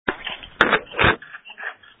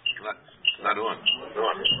not on.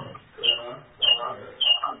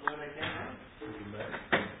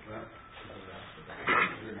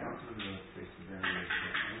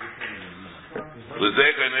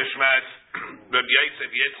 L'zecha nishmas Rabbi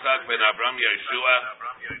Yosef Yitzchak ben Avram Yeshua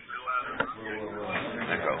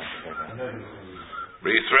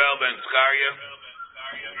Yisrael ben Zcharia.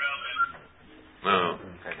 No.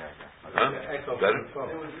 Huh? Better?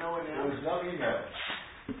 There was no email.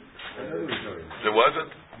 There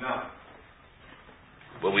wasn't? No.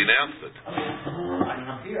 Well, we announced it. I'm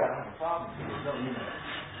here. I don't have a problem. There was no email.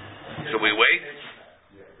 Should we wait?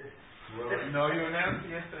 No, you announced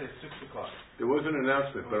it yesterday at 6 o'clock. There was an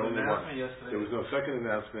announcement, but only one. Yesterday. There was no second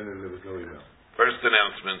announcement, and there was no email. First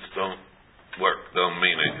announcements don't work, don't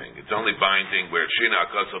mean anything. It's only binding where Shina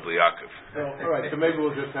Akasov Liakov. All right, so maybe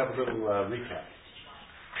we'll just have a little recap.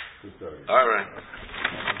 All right.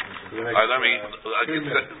 Let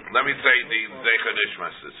me say the Zecha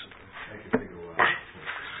Nishmasis.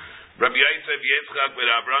 Rabbi Yosef Yitzchak ben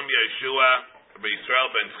Avram Yeshua Rabbi Yisrael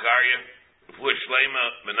ben Zcharia Fuh Shlema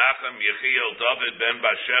Menachem Yechiel David ben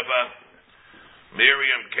Basheva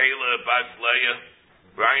Miriam Kayla bas Leah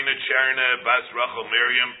Raina Cherna bas Rachel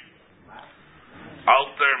Miriam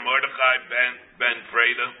Alter Mordechai ben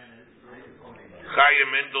Freda Chaya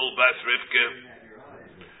Mindel bas Rivka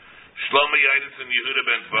Shlomo Yedison Yehuda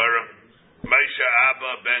ben Tvara Moshe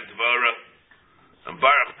Abba ben Tvara and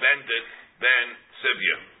Baruch Bendit ben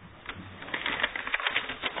Sivya.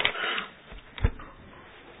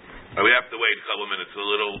 We have to wait a couple of minutes, a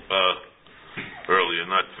little earlier,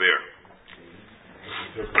 not fair.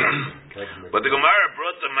 But the Gemara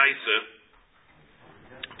brought the Maisa.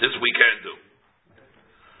 This we can do.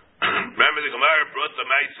 Remember, the Gemara brought the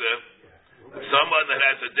Maisa. Someone that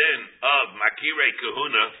has a din of Makirei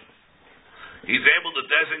Kahuna, he's able to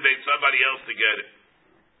designate somebody else to get it.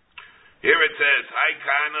 Here it says, Hai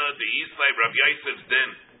Kana, the Yislay Rav Yosef's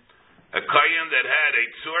din. A kohen that had a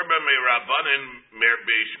tzurba me'rabanan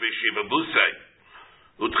b'shiva busay,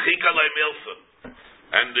 utchika le'milsa,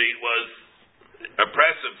 and he was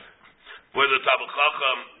oppressive for the Talmid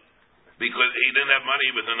Chacham because he didn't have money.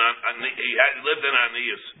 He lived in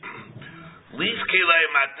aniyus. Liskilei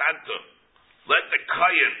matanto, let the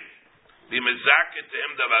kohen be mezaket to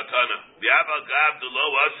him the matana. V'aval gav d'lo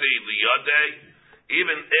asi liyodei,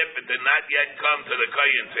 even if it did not yet come to the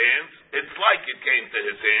kohen's hands, it's like it came to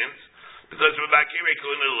his hands. Because of Bakirei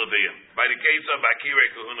Kahuna Leviyah, by the case of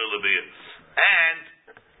Bakirei Kahuna Leviyah. And,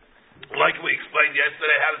 like we explained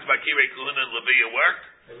yesterday, how does Bakirei Kahuna Leviyah work?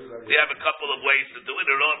 We have a couple of ways to do it.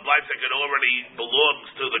 It like it already belongs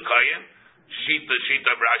to the Kohen.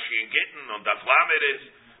 Shita Rashi and Gittin, on Daf Lamed is,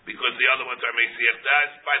 because the other ones are Mesiach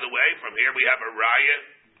Das. By the way, from here we have a Raya.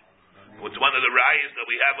 It's one of the Rayas that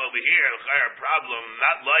we have over here, a problem,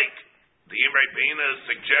 not like the Imrei Bina's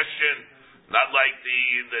suggestion, not like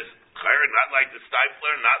not like the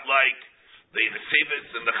Stifler, not like the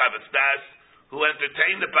Nesivitz and the Chavetz Das, who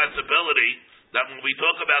entertain the possibility that when we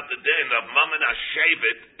talk about the din of Mammon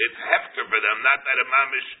HaShevet, it's hefker for them, not that a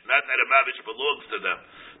mamish belongs to them.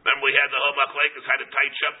 Remember, we had the whole Machlekes, had to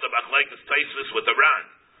tight up the Machlekes Taisvis with the Ran.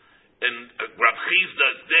 And Rav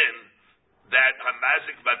Chizda's din, that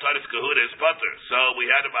Hamazik Bataris Kahuna is Potter. So we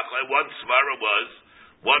had a Machlekes,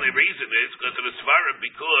 one reason is because of the Svara,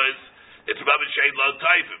 because it's Mamish Shein Lo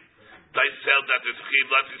Taifim. Tais held that there's Chiyim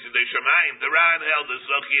Latzis in Shemayim. The Ran held there's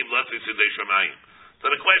no Chiyim Latzis in Shemayim.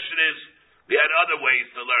 So the question is, we had other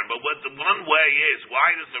ways to learn, but what the one way is, why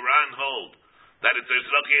does the Ran hold that if there's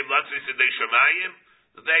no Chiyim Latzis in Shemayim?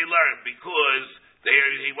 They learned because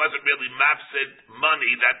he wasn't really mafsid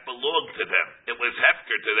money that belonged to them. It was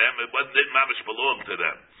hefker to them. It didn't mamish belong to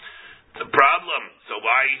them. The problem. So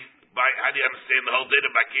how do you understand the whole din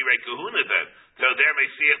of Bakirei Kahuna then? So there may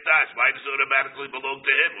see it does. Why does it automatically belong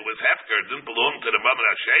to him? It was hefker. It didn't belong to the Mammon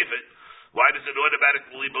HaShevet. Why does it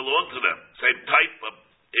automatically belong to them? Same type of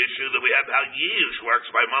issue that we have how Yish works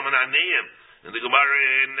by Mammon Aniyim in the Gemara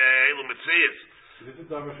in Elu Metzias.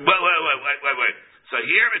 Wait. So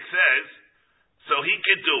here it says, so he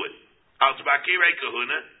could do it. Al Bakirei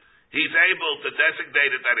Kahuna, he's able to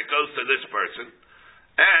designate it that it goes to this person.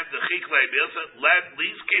 And the Chiklei Bilsa, let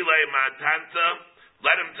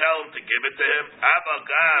him tell him to give it to him. Abal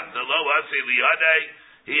Gav, the Lo Asi Liyadei,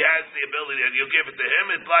 he has the ability, and you give it to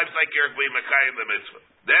him, it lives like you're going Makayim the mitzvah.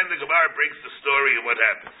 Then the Gemara brings the story of what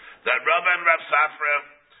happened. That Rav and Rav Safra,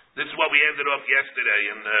 this is what we ended off yesterday,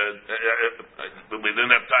 and we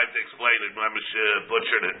didn't have time to explain it. Mamish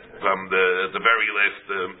butchered it from the very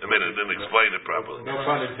last minute, didn't explain it properly. No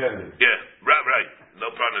pun intended. Yeah, right.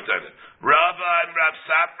 No pun intended. Rava and Rav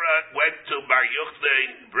Safra went to Bar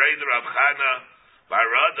Yuchdei, brother of Chana,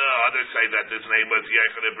 Barada, others say that his name was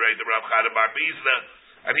Yechon Ebrei the Rav Chada Bar Bizna,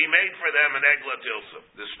 and he made for them an egla tilsa,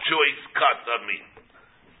 this choice cut of meat.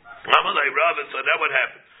 Amalei Rava, so that what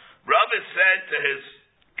happened. Rava said to his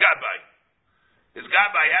gabbai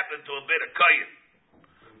happened to have been a kohen.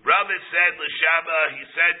 Rava said l'shaba,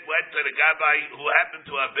 went to the gabbai who happened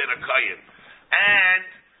to have been a kohen. And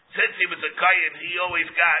since he was a kohen,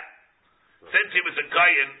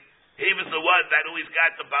 he was the one that always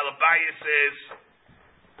got the balabayas'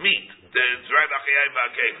 meat, the Zray B'Chayim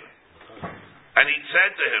B'Akeva. And he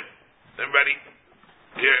said to him, everybody,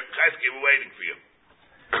 here, Chayski, we're waiting for you.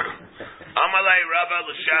 Amalei Rava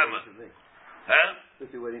l'shama. Huh?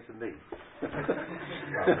 You're waiting for me. You'll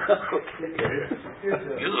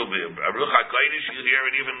be a Baruch HaKodesh, you hear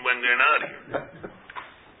it even when they're not here.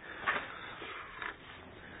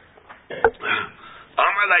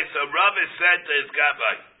 Amalei, so Rava said to his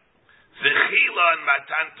gabbai, Zechilon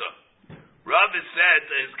matanta. Rava said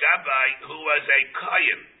to his gabbai, who was a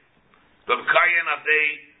kohen, the kohen of the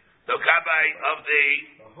gabbai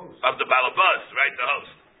of the balabas, right, the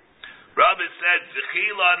host. Rava said,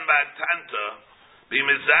 Zechilon matanta,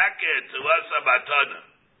 b'mizaket to us abatana.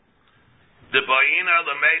 The bayina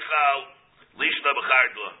lemechal lishna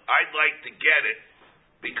b'chardla. I'd like to get it,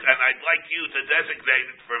 and I'd like you to designate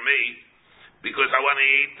it for me, because I want to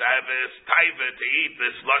have this taiva to eat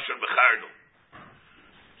this lashon b'chardla.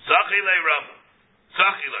 Zachilei Rava.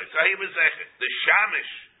 Zachilei. So he was the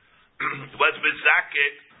shamish was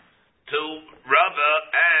mizaket to Rava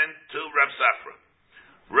and to Rav Safra.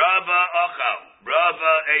 Rava ochal.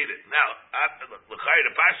 Rava ate it. Now,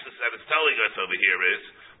 the Pashta that it's telling us over here is,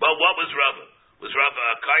 well, what was Rava? Was Rava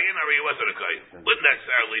a kohen or he wasn't a kohen? Wouldn't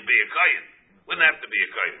necessarily be a kohen. Wouldn't have to be a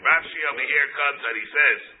kohen. Rashi over here comes and he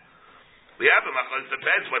says, we have a machlokes,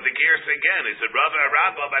 depends what the gears again. Is it Rava or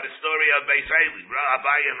Rabba by the story of Beis Eli,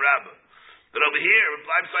 Abai and Rabba? But over here, it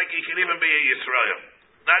looks like he could even be a Yisrael.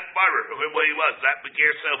 Not Baruch, where he was. That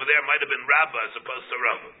gears over there might have been Rabba as opposed to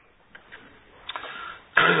Rava.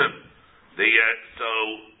 So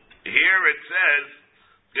here it says,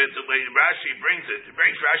 it's the way Rashi brings it.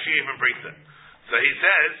 Rashi even brings it. So he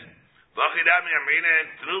says, "V'chidami amrina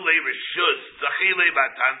trulei rishus zachilei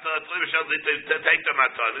batanta trulei rishus to take the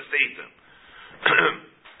matanas to eat them."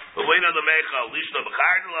 But wait on the mechal lishna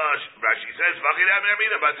b'chardlash. Rashi says, "V'chidami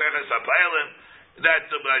amrina batzerches ha'peilim."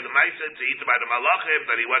 That's by the ma'aseh to eat by the malachim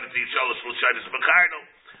that he wanted to eat shalosh l'shayis b'chardl.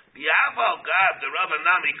 The aval gav the Rav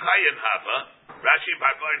Nami Kayin Hava. Rashi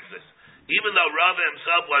pargorns this. Even though Rav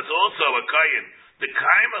himself was also a Kayin, the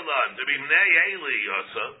Kaimalon, the Bimnei Eli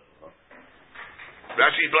also.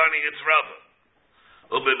 Rashi's learning it's Rava.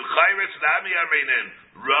 Ubibchayris Nami Armeinin.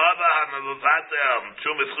 Rava Hamavatel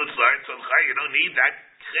Chumas Chutzlar. So you don't need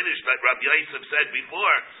that Kiddush that Rabbi Yosef said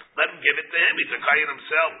before. Let him give it to him. He's a Kayin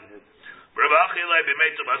himself. Himself,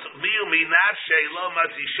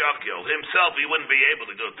 he wouldn't be able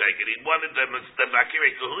to go take it. He wanted the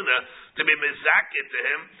Makirei Kahuna to be mizakit to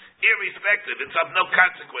him, irrespective. It's of no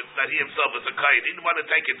consequence that he himself is a kohen. He didn't want to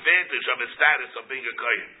take advantage of his status of being a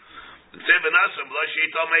kohen. He didn't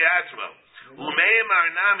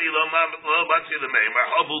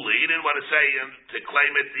want to say to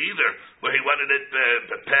claim it either, where he wanted it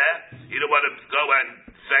he didn't want to go and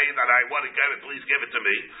say that I want to give it, please give it to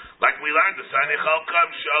me. Like we learned, the Sanichal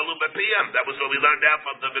Kam Shalu B'Piyam. That was what we learned out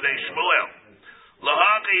from the B'nai Shmuel.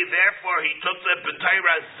 Lahagi, therefore he took the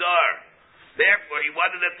B'Tayra Zar. Therefore he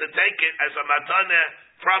wanted him to take it as a matana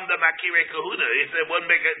from the Makirei Kahuna. He said, wouldn't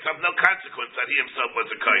make it of no consequence that he himself was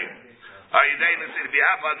a kohen.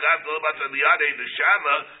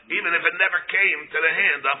 Even if it never came to the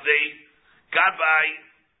hand of the gabbai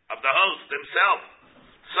of the host himself.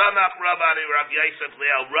 Sanach Rabbi Rabbi Yosef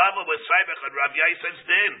Leal. Rabba was Saibach and Rabbi Yosef's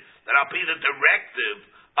din that I'll be the directive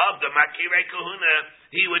of the Makirei Kahuna,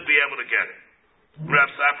 he would be able to get it. Rav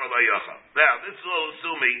Safra Layocha. Now, this is all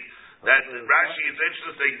assuming that Rashi is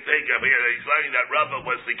interesting thing of here. He's learning that Rabba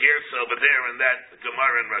was the Gersa over there in that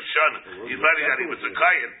Gemara in Rosh Hashanah. He's learning that he was a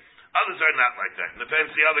Kayan. Others are not like that.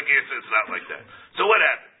 Depends the other Gersa is not like that. So what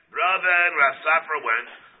happened? Rabba and Rav Safra went.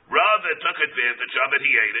 Rabba took advantage of it.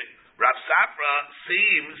 He ate it. Rav Safra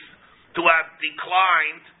seems to have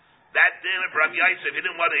declined that din of Rabbi Yosef. He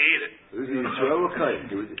didn't want to eat it. Was he Yisrael or Kain?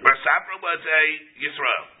 Rav Safra was a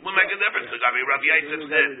Yisrael. Wouldn't make a difference. I mean, Rabbi Yosef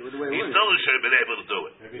did. He still should have been able to do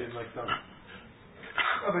it. Maybe he didn't like tongue.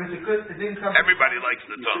 Oh, but it didn't come. Everybody likes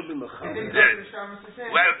the tongue. Wait.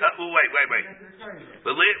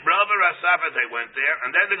 But Rabbi Rav Safra, they went there,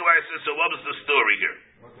 and then the Gemara says, so what was the story here?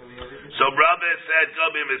 So Rabbi said, go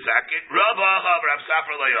be mizakit. Rav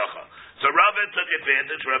Safra layocha. So Rabbi took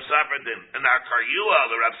advantage, Rav Safra didn't. And our Karyua,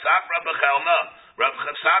 the Rav Safra b'chelma, Rav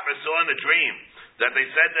Safra saw in a dream that they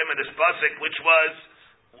said them in this pasuk, which was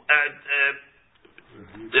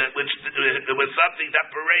it was something that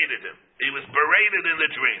berated him. He was berated in the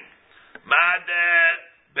dream. Mad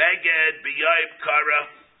beged biyoyv kara.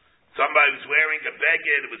 Somebody was wearing a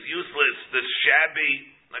beged. It was useless. This shabby,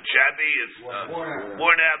 not shabby, is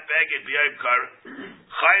worn out beged biyoyv kara.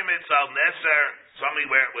 Chaimitz al neser.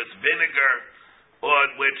 Something where it was vinegar,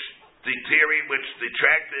 on which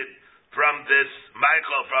detracted from this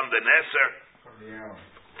Michael, from the neser.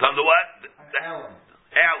 From the what? Alum.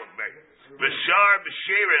 B'shar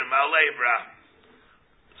b'shirim alebra.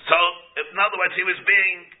 So, in other words, he was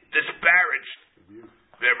being disparaged.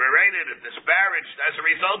 They berated him, disparaged as a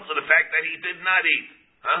result of the fact that he did not eat.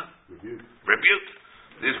 Rebuked.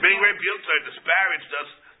 He was being rebuked or disparaged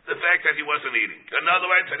as the fact that he wasn't eating. In other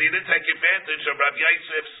words, that he didn't take advantage of Rabbi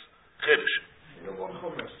Yosef's chiddush.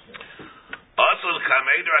 Also, the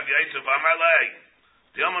Kamed Rabbi Yosef Amalei,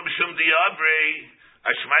 Dilma B'Shum Diabri,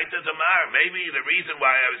 Ashmaita Damar. Maybe the reason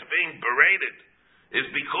why I was being berated is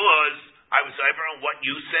because I was over on what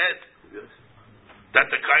you said. Yes. That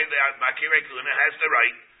the guy that Makirei Kuna has the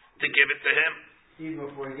right to give it to him. Even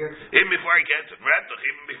before he gets it. Even before he gets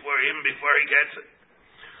it.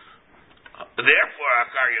 Therefore,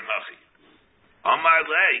 Akarian Hachi.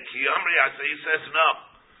 Amalei, Ki Amri Asa, he says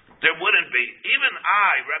no. There wouldn't be. Even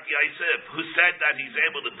I, Rabbi Yosef, who said that he's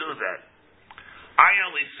able to do that, I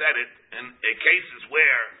only said it in cases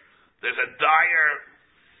where there's a dire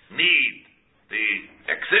need, the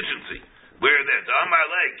exigency, where there's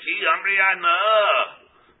Amalei, Ki Amri Ana,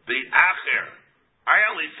 the Acher. I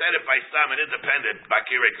only said it by some, an independent,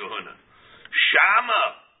 Bakirei Kahuna.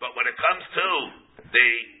 Shama, but when it comes to the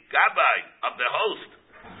Gabbai of the host,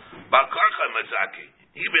 Balkarcha Mazaki,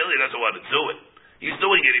 he really doesn't want to do it. He's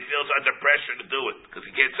doing it, he feels under pressure to do it, because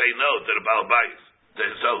he can't say no to the Baal Bayis, to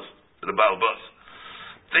his host, to the Baal Bus.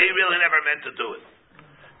 They really never meant to do it.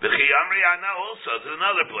 The Chiyamri Ana also, there's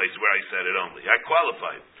another place where I said it only. I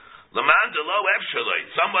qualified. Laman de lo efshalei,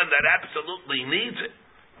 someone that absolutely needs it.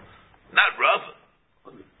 Not Rav.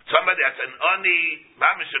 Somebody that's an ani,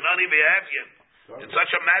 mamish an ani behavior. In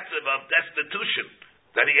such a massive of destitution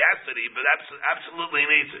that he has to eat, but absolutely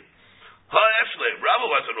needs it. Rava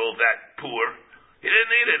wasn't all that poor. He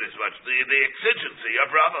didn't need it as much. The exigency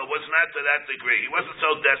of Rava was not to that degree. He wasn't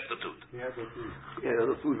so destitute. He had other food. He had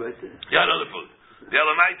other food right there. He had other food. The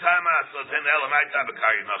Elamai Tamas was in Elamai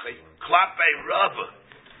Tabakari Nachi. Klape Rava.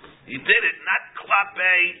 He did it, not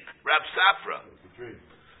Klape Rav Safra.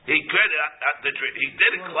 He could he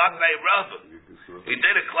did it Klape Rava. He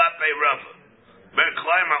did it Klape Rava.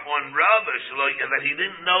 On Rava that he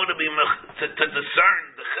didn't know to discern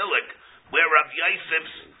the chilik where Rav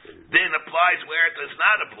Yosef's din applies, where it does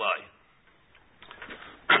not apply.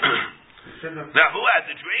 Now, who had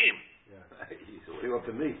the dream? He up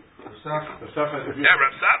to me. Rav Safra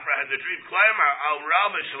had the dream. Klaimar al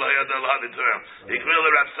Rava shloyadal hadatum. He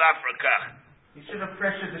clearly Rav Safra kach. He should have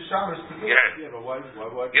pressured the Shabbos to get it. Yeah, but why?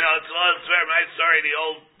 You know, it's very nice story.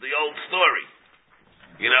 The old story.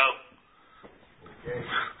 You know.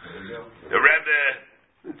 The Rebbe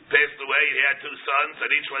passed away. He had two sons,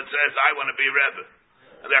 and each one says, "I want to be Rebbe."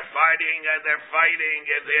 And they're fighting, and they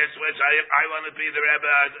switch. I want to be the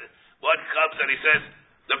Rebbe. One comes and he says,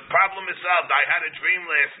 "The problem is solved. I had a dream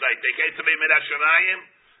last night. They came to me Midas Shemayim,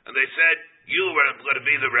 and they said you were going to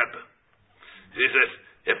be the Rebbe." He says,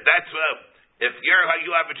 "If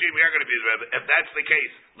you have a dream, you're going to be the Rebbe. If that's the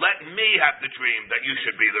case, let me have the dream that you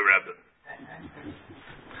should be the Rebbe."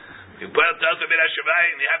 You tell the Midas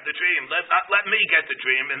Shemayim, you have the dream. Let me get the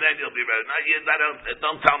dream, and then you'll be Rebbe.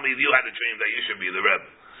 Don't tell me you had a dream that you should be the Rebbe.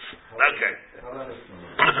 Okay.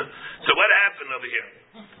 So what happened over here?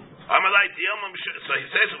 So he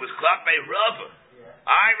says it was Klape Rava.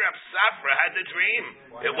 Rav Safra had the dream.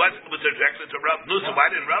 It was directed to Rav. No, so why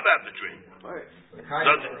didn't Rav have the dream? Thus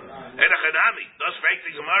fake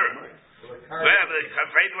the Gemara.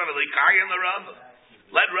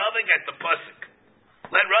 Let Rav get the pasuk.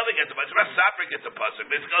 Let Rava get the pasuk. Rav Safra get the pasuk.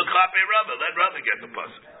 It's called Klape Rava. Let Rava get the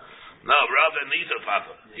pasuk. No, Rava needs a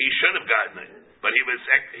papa. He should have gotten it, but he was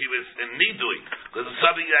in need doing because it's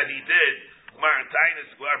something that he did. Gemara and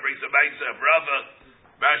Tainus brings the Maisa of Rava.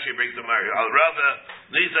 Rashi brings the Mari. Al Rava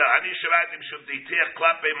Niza Ani Shavatim Shuvditiach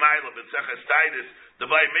Klape Maila B'Tzeches Tainus. The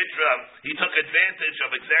Bay Mitra, he took advantage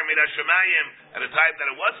of Exer Midas Shemayim at a time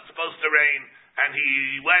that it wasn't supposed to rain, and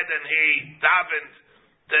he went and he davened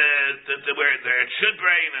to where it should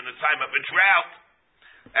rain in the time of a drought,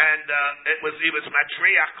 and he was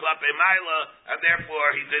matriach klape maila, and therefore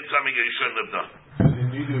he did something he shouldn't have done.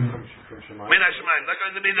 Midas Shemayim, look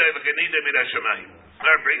at the Midas Shemayim.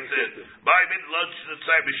 Brings it by mid lunch the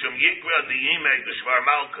Tzai B'Shum Yikra the Yimei the Shvar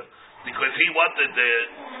Malka. because he wanted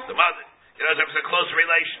the mother. You know, there was a close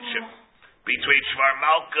relationship between Shvar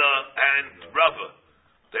Malka and Rava.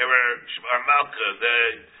 They were Shvar Malka.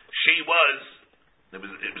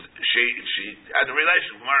 She had a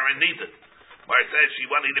relation with Mara and Nida. Mara said she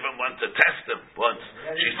wouldn't even want to test him once.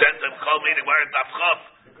 She sent him call meeting Mara Tafchov.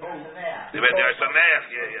 They went there Sameach.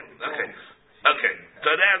 Yeah. Okay.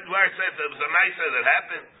 So that Mara said there was a Maisa that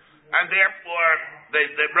happened, and therefore the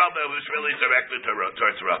Rava was really directed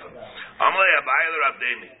towards Rava. Amalei Abayel Rav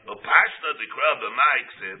Demi. Upashna Dikra B'Maik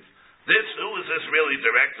says, who is this really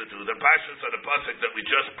directed to? The Pashas of the pasuk that we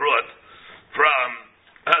just brought from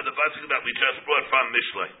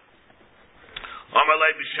Mishlei.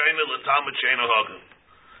 Amalei B'Sheina L'Talmud Sheina Hagen.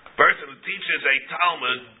 Person who teaches a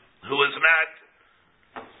Talmud who is not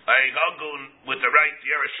a Hagun with the right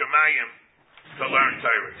Yerush Shamayim to learn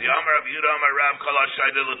Torah. The Amar of Yehuda Amar Rav Kol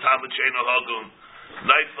HaShayda L'Talmud Sheina Hagun.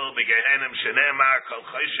 Neifel B'Gehenim Shenemar Kol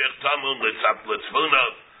Chayshech Tamun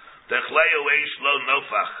L'Tzvunav Techleu Eish Lo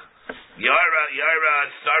Nofach Yara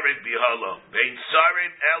Sarid Bihalo Bein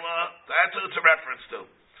Sarid Ella. That's what it's a reference to.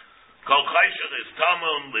 Kol Chayshech is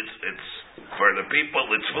Tamun. It's for the people.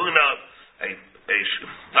 L'Tzvunav.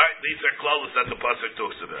 These are clothes that the pasuk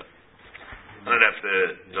talks about. I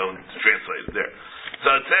don't translate it there. So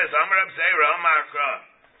it says Amar Rab Zeira Amar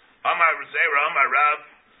Rav.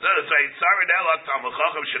 So it's a Sarid Ella Talmud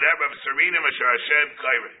Chacham Sheder Rav Serinim Asher Hashem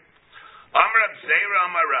Kairi. Amar Rab Zeira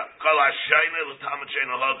Amar Rav Kol Hashayna L'Talmud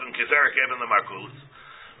Sheina Hagen Kizerik Even the Markulis.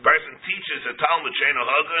 Person teaches a Talmud Sheina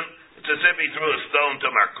Hagen. It's as if he threw a stone to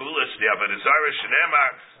Markulis. The Avodazara Shenemar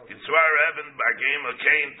Yitzvar Even Bargim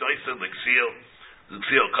Akain Toisa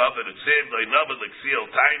L'Ksil Kavod Utziv Loinavad L'Ksil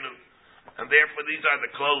Tainu. And therefore these are the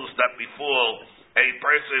clothes that befall a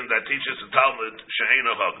person that teaches a Talmud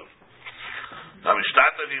Sheina Hagen. Then its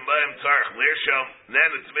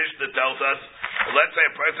Mishnah tells us, let's say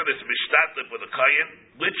a person is mishtatif with a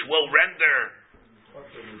kayin, which will render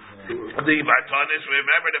the matanis.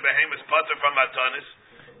 Remember the behemoth potter from matanis.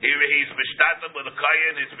 He's mishtatif with a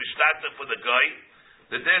kayin, he's mishtatif with a guy.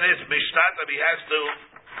 The then is mishtatif, he has to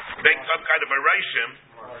make some kind of a rishim,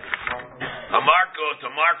 a mark to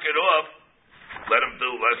mark it off. Let him do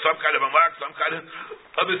some kind of a mark, some kind of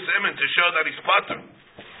a simon to show that he's potter.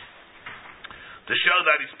 To show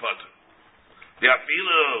that he's potter. The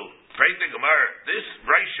afilu, pray to Gemara, this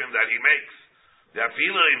rishim that he makes, the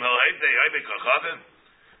afilu im ho'evdei oivik hachavim,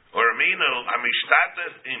 or aminu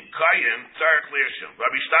amishtatif in kayin tzarech lirshim.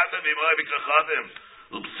 Amishtatif im ho'evik hachavim,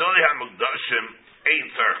 upsuli hamugdashim ein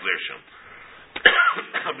tzarech lirshim.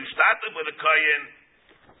 Amishtatif with a kayin,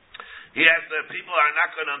 people are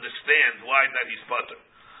not going to understand why that he's potter.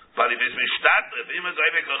 But if it's mishtatif im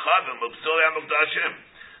ho'evik hachavim, upsuli hamugdashim,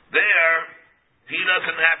 there, he does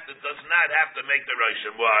not have to make the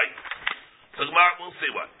rishim. Why? So we'll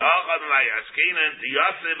see what. So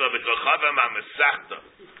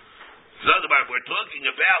we're talking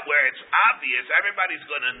about where it's obvious, everybody's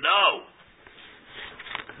going to know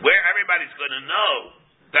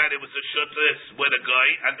that it was a shutlis with a guy,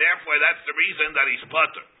 and therefore that's the reason that he's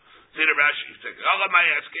potter. See the Rashi says,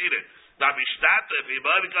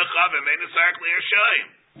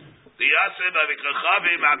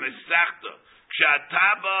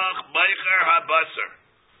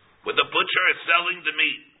 when the butcher is selling the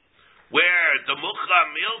meat, where the mukha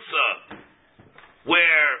milsa,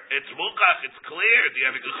 where it's mukach, it's clear,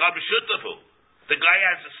 the guy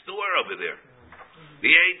has a store over there. The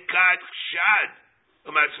eight kad shad,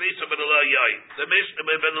 the Mishnah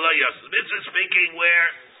is speaking where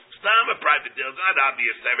it's not a private deal. It's not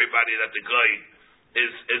obvious to everybody that the guy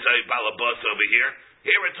is a balabas over here.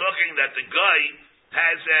 Here we're talking that the guy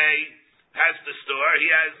has the store, he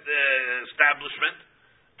has the establishment,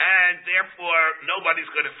 and therefore nobody's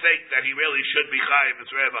going to think that he really should be chayiv. It's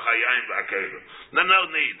Reba Chayim V'Akeru. No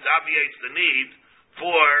need. It obviates the need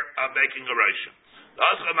for making a rishim.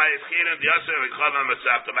 Also, my ischina the Yosef V'Chava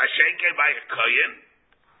Masafta. My shenke by a kayin.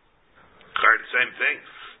 Heard the same thing.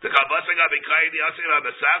 The Kabbalah got be kayin the Yosef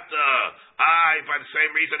Masafta. For the same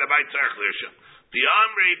reason I buy tzarech lirshim. The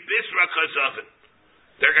Amri Bisra Kazavin.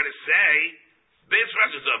 They're going to say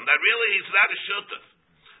Bisra Kazavin. That really he's not a shutaf.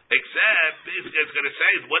 Except he's going to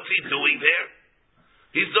say, what's he doing there?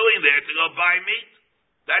 He's doing there to go buy meat.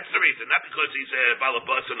 That's the reason, not because he's a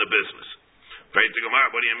balabas in the business. Pray to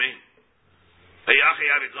Gemara, what do you mean? What's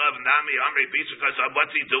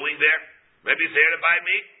he doing there? Maybe he's there to buy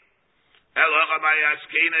meat. No,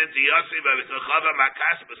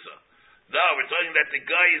 we're talking that the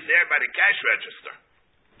guy is there by the cash register.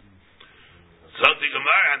 So the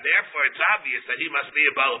Gemara, and therefore it's obvious that he must be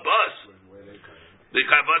a balabas. The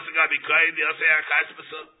Kabbalah got be kain the Yosei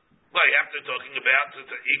HaKasbasa. Well, you have to talking about it's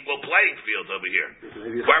an equal playing field over here.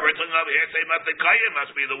 Why we're talking over here, say the Kayan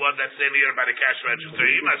must be the one that's standing here by the cash register.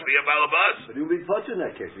 He must be a balabas. But you'll be put in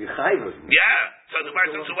that case. You're chayv. Yeah. So the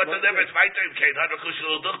Gemara says, so what's the difference? What's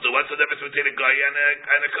the difference between a guy and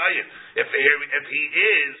a Kayan? If he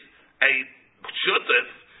is a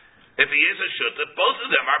shutef, both of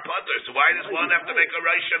them are putters. So why does one have to make a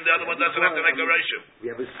reishim, the other one doesn't have to make a reishim? We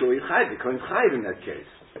have a story chayv. You're chayv in that case.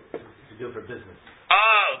 To do for business.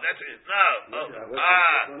 Oh, that's it. No.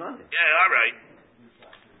 Yeah, all right.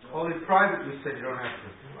 Only privately said you don't have to.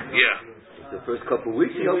 Yeah. The first couple of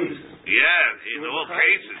weeks, he always... Yeah, in all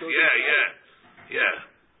cases. Yeah.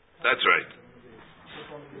 That's right.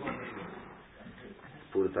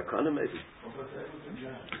 For the takana, maybe.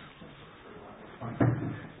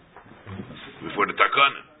 Before the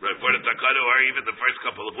takana. Right, before the takana, or even the first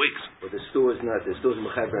couple of weeks. But the store's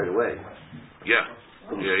mechav right away. Yeah.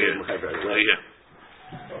 Yeah.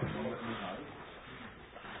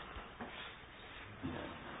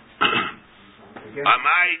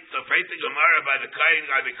 Amai, so facing Gemara by the Kayin,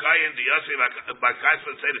 the Yossi, by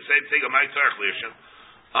Kaspa say the same thing. Amai Tzarech Lirshim.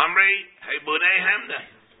 Amri, hey Bunei Hemne.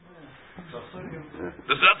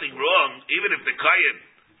 There's nothing wrong, even if the Kayin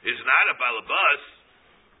is not a balabas.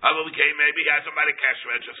 Maybe he has somebody cash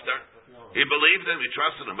register. He believed him, he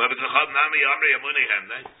trusted him. So the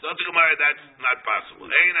Gemara, that's not possible.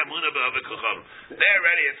 There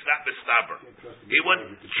already, it's not mistaber. He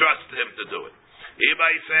wouldn't trust him to do it.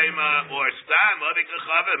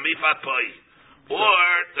 Or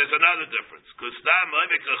there's another difference.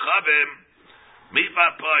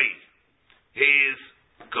 He's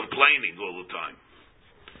complaining all the time.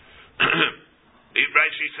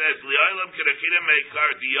 She says,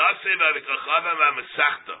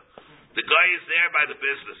 the guy is there by the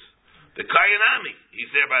business. The Kayanami,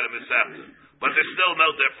 he's there by the Mesachta. But there's still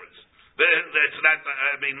no difference. It's not,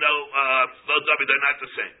 they're not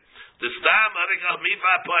the same. The Stam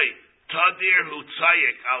Tadir Hu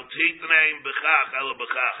Tzayik Al Titneim Bechach El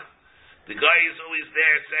Bechach. The guy is always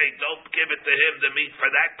there saying, don't give it to him the meat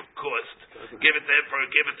for that cost. Give it to him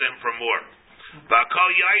for more.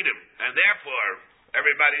 Ba'kol Yaidim. And therefore,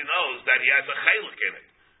 everybody knows that he has a chaylik in it.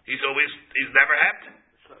 He's never happy.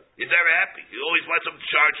 He's never happy. He always wants him to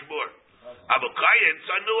charge more. Abu Kayin,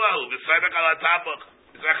 Sanuahu, V'sayvek ala tabach.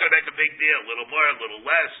 He's not going to make a big deal. A little more, a little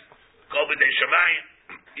less. Kol b'dei shamayim.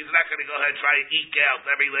 He's not going to go ahead and try to eke out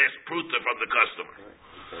every last pruta from the customer.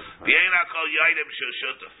 V'yein kol yaidim shel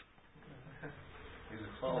shutaf.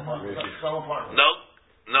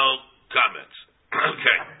 No comments.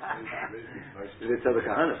 Okay. It's other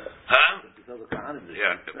kahana. Huh? It's other kahana.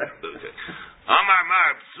 Yeah. Okay. Amar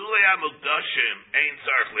Mar, Psulei HaMukdashim Ein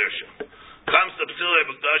Tzarech Lirshim. Comes to Psulei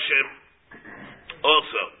HaMukdashim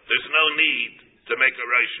also. There's no need to make a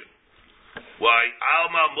reishim. Why?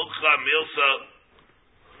 Alma Mukha Milsa.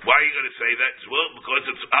 Why are you going to say that? Well, because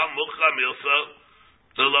it's Al Mukha Milsa.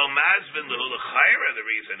 The Lo Mazvin the Hulachayra. The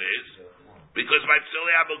reason is because by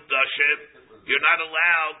Psulei HaMukdashim you're not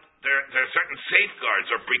allowed. There are certain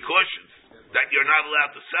safeguards or precautions that you're not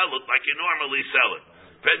allowed to sell it like you normally sell it.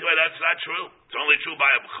 By the way, that's not true. It's only true by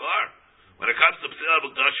a b'char. When it comes to P'sil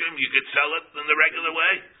HaBukdashim, you could sell it in the regular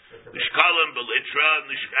way. Nishkalim, Belitra,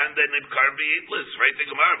 and then in Karbi-Itlis. Right, the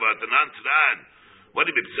Gemara, but the Nan-Tadan. What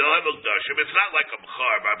do you mean, P'sil HaBukdashim? It's not like a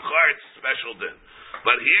b'char. By b'char, it's special din.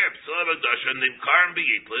 But here, P'sil HaBukdashim, in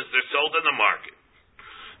Karbi-Itlis, they're sold in the market.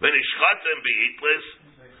 When Ishchatim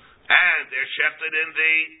Be'itlis, and they're shefted in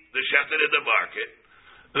the market.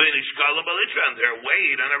 When Ishkalim, Belitra, and they're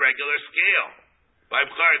weighed on a regular scale. By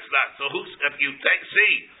b'char, it's not. So if you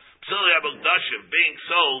see P'silei HaMukdashim being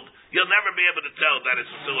sold, you'll never be able to tell that it's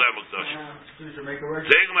P'silei HaMukdashim.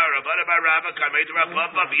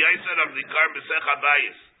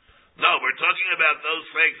 No, we're talking about those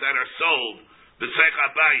things that are sold b'sech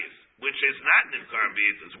habayis, which is not nimkar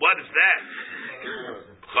b'yitzis. What is that?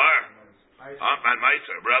 B'char.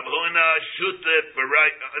 Rav Huna shutef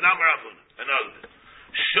b'raish. Not Rav Huna. Another.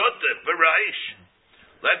 Shutef b'raish.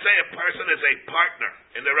 Let's say a person is a partner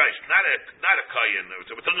in the Reish, not a Kayin.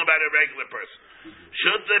 So we're talking about a regular person.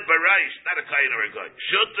 Shutef b'Reish, not a Kayin or a Kayin.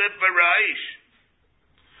 Shutef b'Reish.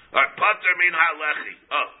 Or Pater min ha'lechi.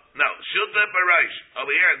 Oh, no. Shutef b'Reish.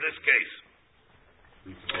 Over here in this case.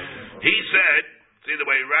 He said, see the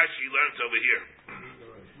way Rashi learns over here.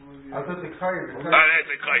 I thought the Kayin. Oh,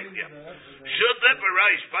 that's a Kayin, yeah. Shutef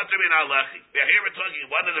b'Reish, Pater min ha'lechi. Yeah, here we're talking,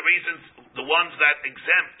 one of the reasons, the ones that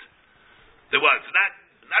exempt, there was,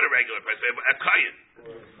 not a regular person, but a kayin.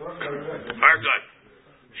 Very good.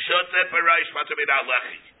 Shoteh b'Reish pater min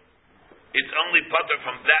ha'lechi. It's only pater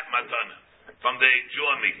from that matana, from the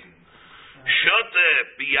jewel meat.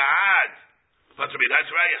 Shoteh b'yad pater min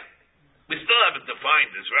ha'zraya. We still haven't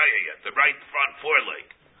defined this raya yet. The right front foreleg.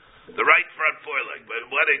 The right front foreleg. But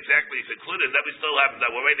what exactly is included? That we still haven't.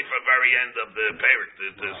 We're waiting for the very end of the parak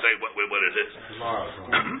to say what it is.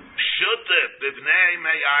 Shutef b'vnei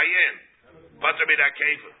me'ayin. Pater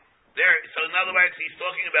b'dakeva. There. So in other words, he's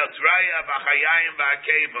talking about Zraya, V'chayayim,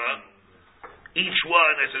 V'akeva. Each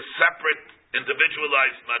one is a separate,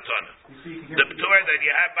 individualized matana. The p'tur that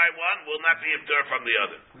you have by one will not be a p'tur from the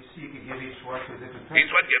other. We see you can give each one to a different Each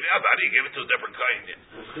one give it. How do you give it to a different kind?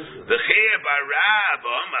 The chiyah barav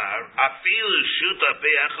omar afilu shuta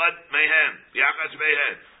be'echad mehen bi'achas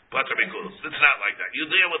mehen pater b'kulos. It's not like that. You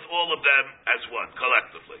deal with all of them as one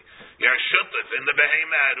collectively. You're shutaf in the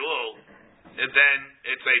behema at all, and then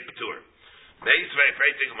it's a p'tur. Meisvei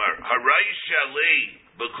freiting mar haray shali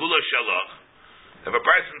b'kula shalach. If a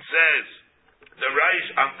person says the Raish,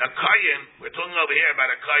 a kayin, we're talking over here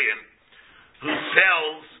about a kayin who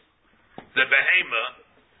sells the behema,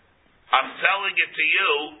 I'm selling it to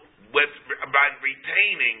you by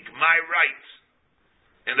retaining my rights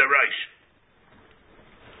in the Raish.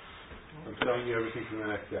 I'm selling you everything from the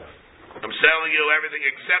next guy. I'm selling you everything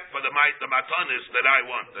except for the matanis that I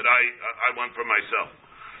want, that I want for myself.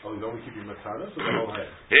 Oh, you only keep your matanas or the whole head?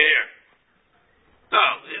 Here.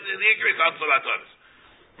 No, the ikar is also matanis.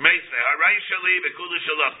 Meisne, haraysh shali v'kulu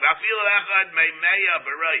shalach. V'afilu echad me'meya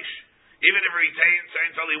b'raish. Even if he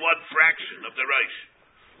retains only one fraction of the raish.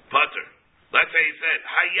 Putter. Let's say he said,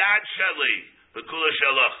 hayad shali v'kulu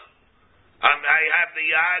shalach. I have the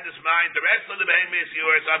yad is mine. The rest of the behem is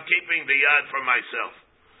yours. I'm keeping the yad for myself.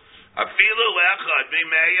 Afilu echad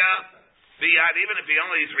me'meya. The yad, even if he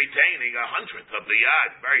only is retaining 1/100 of the yad,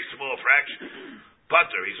 very small fraction.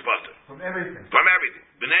 Putter, he's putter. From everything. From everything.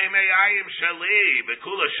 B'nei me'ayim shali,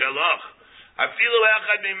 b'kula shalach. Afilu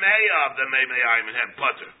echad mi'meya of the me'ayim and him,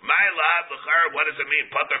 putter. Ma'ilad l'char, what does it mean?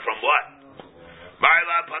 Putter from what?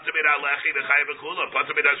 Ma'ilad, putter b'dalechi, b'chai b'kula,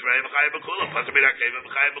 putter b'dazrei, b'chai b'kula, putter b'dakeva,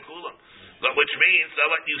 b'chai b'kula. Which means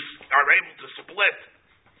that you are able to split.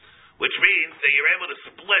 Which means that you're able to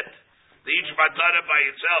split each matana by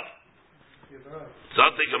itself.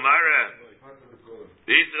 Something Gemara.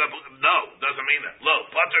 No, doesn't mean that. Lo,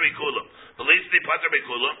 pater bikulam. Belisti pater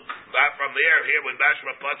bikulam. From here with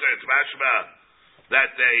mashma pater, it's mashma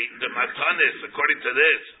that the matanis, according to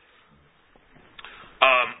this,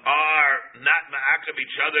 are not ma'akav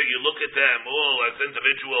each other. You look at them all as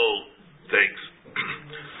individual things.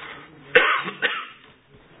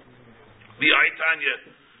 The Aitanya.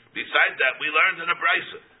 Besides that, we learned in a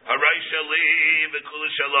brisa. Haray shali v'kula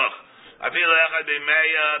shalach. Afilu echad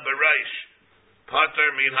b'meya b'raish. Pater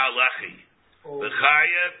min halachi.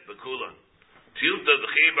 B'chayev b'kulan. Tiyufta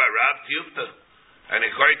d'chiv b'rab tiyufta. And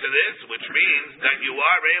according to this, which means that you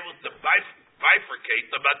are able to bifurcate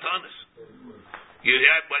the batanas.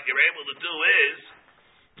 What you're able to do is,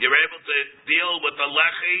 you're able to deal with the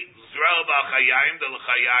lechi, z'ra'u b'achayayim, the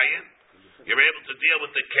l'chayayim. You're able to deal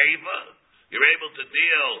with the keva. You're able to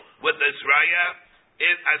deal with the zraya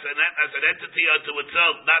as an entity unto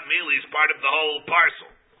itself, not merely as part of the whole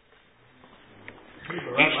parcel.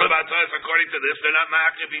 Each of the matanas, according to this, they're not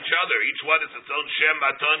ma'akiv each other. Each one is its own shem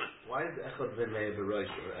matana. Why is echad v'mei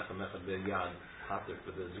b'rosh or echad v'yad hater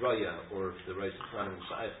for the zraya or if the rosh is not even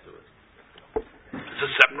shaykh to it? It's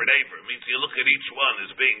a separate aver. It means you look at each one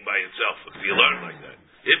as being by itself. If you learn like that,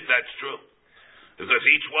 if that's true, because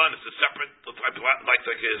each one is a separate, like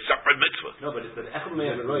a separate mitzvah. No, but it's an echad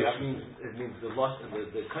v'mei b'rosh means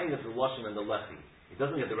the kind of the lashon and the lechi. He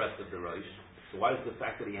doesn't get the rest of the rosh. So why is the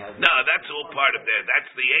fact that he has... No, that's all part of that. That's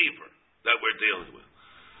the aver that we're dealing with.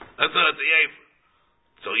 That's not the aver.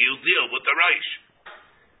 So you deal with the reish.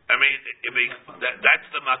 I mean, that's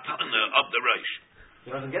the matana of the reish.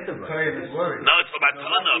 He doesn't get the reish. No, it's the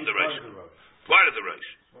matana of the reish. Part of the reish.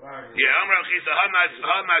 Yeah, Amram Chisa,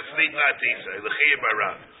 Hamas Vita Atisa, the Chiyah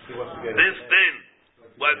Barav. This din,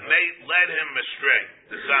 what led him astray,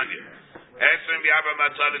 the Sangin. Esrim Yabba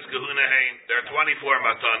Matanis Kahuna Hain. There are 24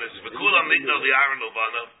 Matanis. V'kulam Nitno Li'aron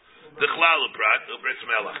Lovanov. D'chlal Uprat Ubritz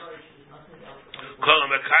Melach. Kolam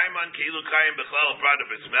V'kaiman Kilu Kaim B'chlal Uprat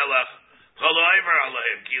Ubritz Melach. Cholo Iver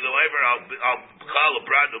Alahim. Kilu Iver Al-B'chal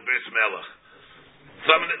Uprat Ubritz Melach.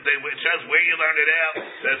 It says where you learn it out.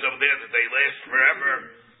 It says over there that they last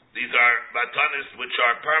forever. These are Matanis which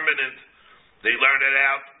are permanent. They learn it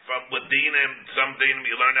out with Dinim. Some Dinim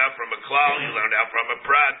you learn out from a klal. You learn out from a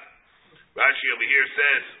prat. Rashi over here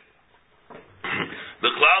says,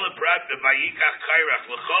 the klal prat vayikach kairach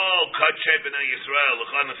l'chol kadshe b'nei Yisrael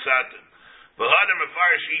l'chol nesatim v'hadam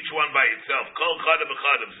mefarish each one by itself kol chadam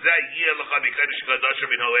b'chadam zeh yeh l'cha b'kadosh kadosha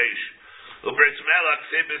min ho'esh u'bris melach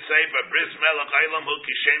sib b'seifa bris melach eilam hu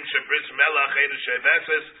kishem shebris melach edesh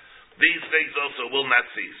sheveses. These things also will not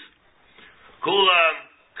cease. Kulam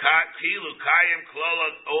Kilu Kayim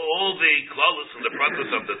Klolos, all the Klolos and the process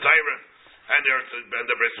of the Torah, and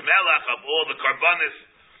the Bris Melach of all the Karbanis.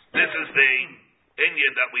 This is the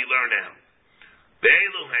Inyan that we learn now.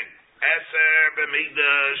 Be'eluhen Eser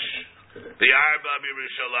B'Migdash B'Arba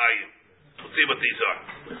B'Yerushalayim. We'll see what these are.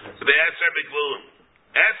 Be'Eser B'Gvulim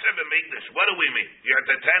Eser B'Migdash. What do we mean? You're at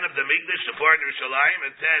the 10 of the Migdash, the 4 in Yerushalayim,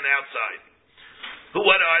 and 10 outside.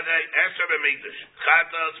 What are they? Eser B'Migdash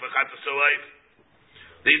Chatos V'Chatos Soleif.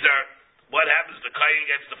 These are what happens to Kayin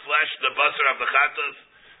gets the flesh, the basar of the Chatos.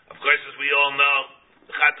 Of course, as we all know,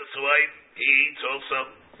 the Chatos Soleif, he eats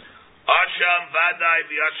also. Asham Vadai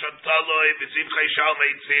V'Asham Taloi V'Zivchei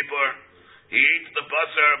Shalmei Tzipor. He eats the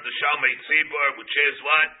basar of the Shalmei Tzipor, which is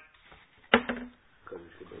what?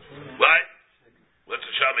 What? What's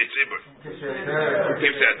the Shalmei Tzipor?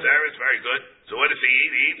 Keeps that Zeres, very good. So what does he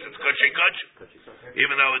eat? He eats it's Kachay Kachem.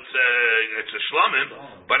 Even though it's a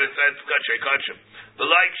Shlomim, but it says Kachay Kachem. The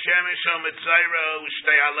like Shemesh Al Mitzayro,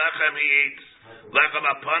 Shtei HaLechem he eats. Lechem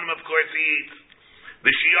Apanim, of course, he eats. The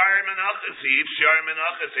Shiar Menachas, he eats Shiar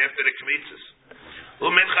Menachas after the Kmitzis.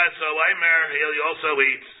 Uminchas Oimer, he also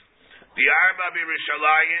eats. The Arba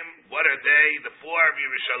B'Yerushalayim, what are they? The 4 of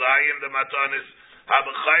Yerushalayim, the Matanis.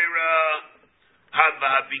 Habachayra,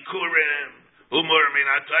 Habikurim, Umur Min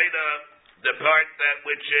HaTaida, the part that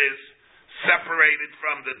which is separated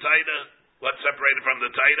from the Taida. What's separated from the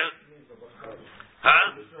Taida?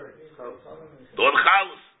 Huh? The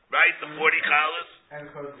Chalus, right? The 40 Chalus. And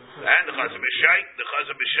the Chazar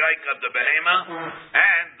B'Shaik of the Behema,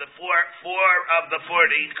 and the four of the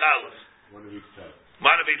 40 Chalus.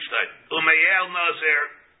 One of each type. Umayel Nazir,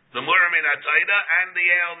 the Murim in Ataida, and the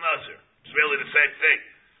Yel Nazir. It's really the same thing.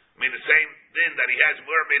 I mean, the same thing that he has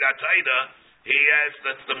Murim in Ataida, he has,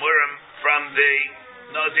 that's the Murim from the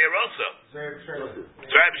Nazir also.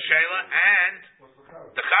 Zerab Shela and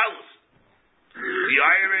the Chalus. The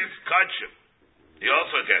Iris Kachim. He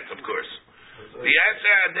also gets, of course. The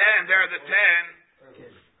answer, and then there are the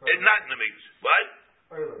 10, not in the Mikdash. What?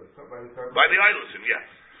 By the Eilusim, yeah.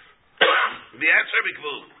 The answer,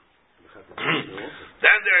 B'Gvul.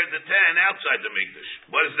 Then there are the 10 outside the Mikdash.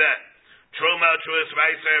 What is that? Truma, Truas,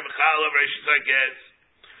 Reiser, V'Chalav, Reishis Hagets,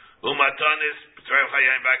 Umatanis, B'Tzrei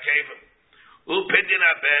Chayim, V'Akeva. Upidin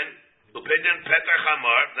Aben, Upidin Peter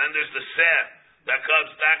Chamar. Then there's the Seh that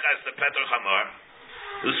comes back as the Peter Chamar.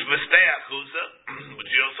 Usmestei Achuza, which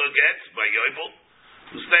he also gets by Yovel.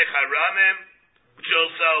 Ustei Haramim, which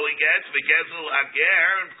also he gets. V'Gezel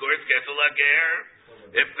Hager, of course, Gezel Hager.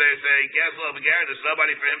 If there's a Gezel Hager, there's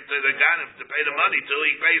nobody for him to the Ganim to pay the money to.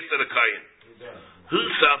 He pays to the Kayin. Hu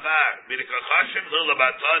Savar, B'Nikachashim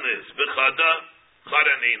Lulabatanis, B'Chada,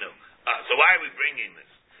 Chadaninu. So why are we bringing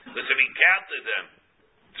this? Because if he counted them,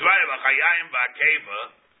 Tzvay V'Chayayim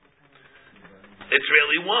V'Akeva, it's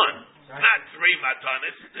really one. Not 3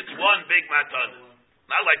 matanis, it's 1 big matanis.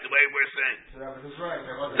 Not like the way we're saying.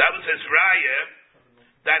 That was his raya,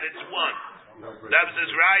 that it's 1. That was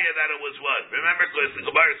his raya, that it was 1. Remember, because the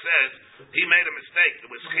Gemara says, he made a mistake.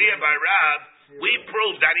 It was Chiyah by Rab, we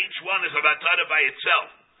proved that each one is a matana by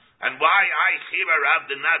itself. And why Chiyah by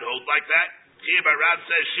Rab did not hold like that? Chiyah by Rab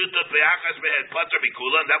says, Shutut Be'achas Be'ed Pater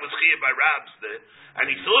B'Kula, and that was Chiyah by Rab's.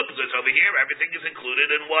 And he thought, because over here, everything is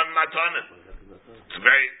included in 1 matana. It's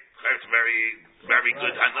very, very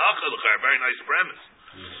good hanacha, very nice premise.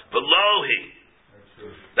 Velohi,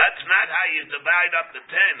 that's not how you divide up the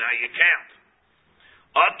 10, how you count.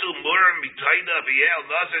 Atu murim mitaida v'yel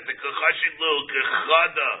nazir tekachashid lu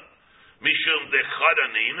kechada mishum dechada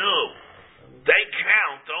ninu. They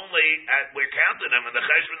count only we're counting them in the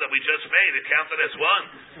cheshbon that we just made. It counted as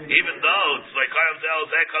 1, even though it's like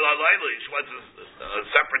Hayavzel Zekal Alaylish, what's a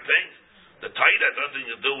separate thing. The taida has nothing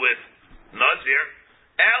to do with nazir.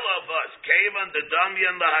 All of us came on the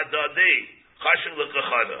damyan lahadadi chashiv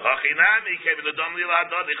l'kachada. Hachinami came on the damyan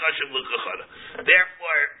lahadadi chashiv l'kachada.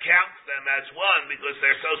 Therefore, count them as 1 because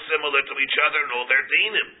they're so similar to each other in all their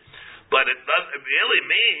dinim. But it really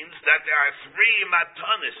means that there are 3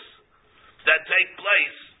 matanis that take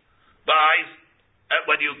place by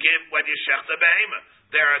when you shech the behema.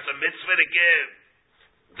 There is a mitzvah to give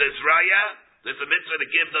the zraya, there's a mitzvah to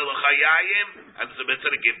give the l'chayayim, and there's a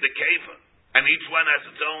mitzvah to give the keva. And each one has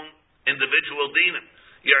its own individual dinim.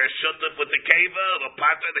 You're a shutuf with the keva, the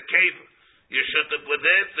pater the keva. You're shutuf with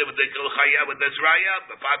this, with the l'chaya, with the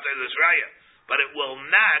zraya, the pater the zraya. But it will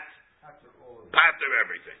not pater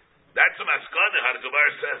everything. That's a maskana, how the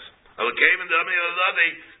Gemara says.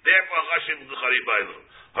 Therefore, chashiv l'chari bailu.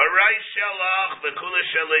 Haray shalach v'kula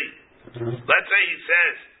shali. Let's say he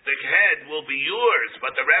says, the head will be yours,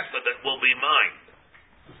 but the rest of it will be mine.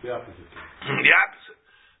 It's the opposite. The opposite.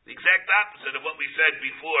 The exact opposite of what we said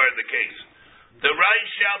before the case. The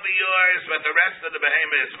rice shall be yours, but the rest of the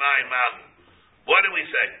behemoth is mine. Mal. What do we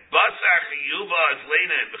say? Basar chiyuva is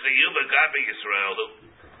leinen, chiyuva gabi Yisrael.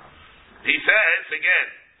 He says again,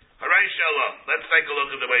 haray shalom. Let's take a look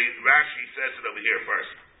at the way Rashi says it over here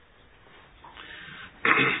first.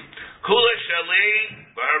 Kula shali,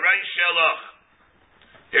 haray shalach.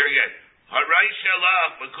 Here again, haray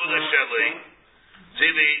shalach, kula shali. See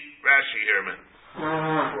the Rashi here, man.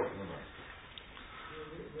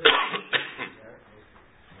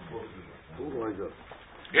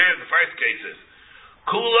 Here the first case is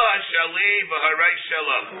Kula shali v'haray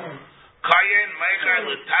shalach. Kayin meichar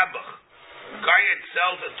l'tabach. Kayin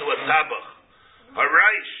sells it to a tabach.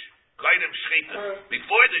 Haraish kayin shchita.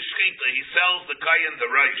 Before the shchita, he sells the kayin the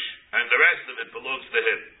raish, and the rest of it belongs to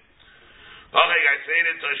him. Okay, I say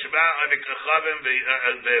it to Shema avikachavim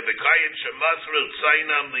v'kayin shemasru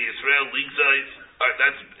tzaynam liYisrael ligzais.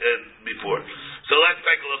 That's before. So let's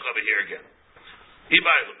take a look over here again.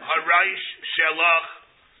 Haraish shalach.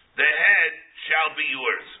 The head shall be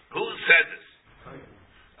yours. Who said this?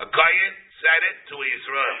 A Kayin said it to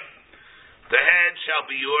Israel. The head shall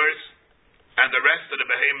be yours, and the rest of the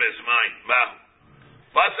behemoth is mine. Wow.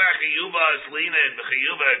 Basar chiyuva is lina, and the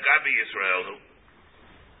chiyuva gabi Israel.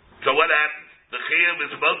 So what happens? The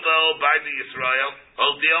chiyuv is boto by the Israel.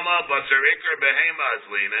 Ol dioma basar ikar behema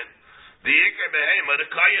is lina. The ikar behema,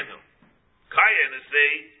 the Kayin. Kayin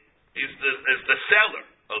is the seller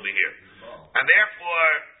over here, and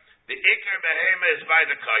therefore the ikar behema is by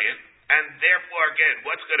the Kayin, and therefore again,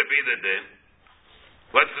 what's going to be the din?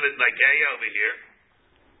 What's the nageya over here?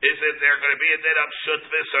 Is it there going to be a din of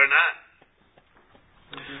shutvis or not?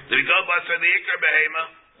 Do we go basar the ikar behema?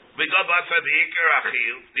 We go basar the ikar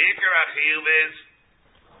achiyuv. The ikar achiyuv is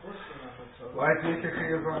why is the ikar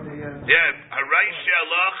achiyuv on the haray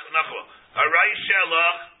shalach nachwa. Haray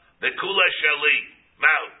shalach the kula shali.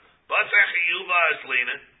 Now basar chiyuva is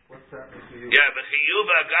lina. What's that? The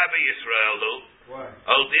chiyuva gabi Yisraelu. Why?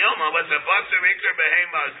 Oh, Dilma was a basar ikar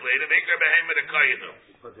behema is lina. Ikar behema the kayinu.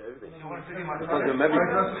 It's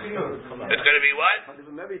going to be what?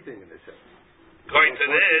 Everything in this. According to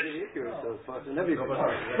this.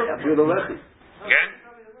 Again?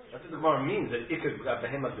 That's what the Gemara means, that ikar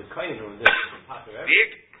behema the kayinu. The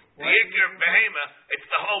ikar behema, it's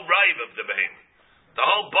the whole rive of the behema. The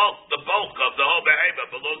whole bulk of the whole behema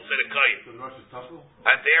belongs to the kayin. So the Rosh is tuffle?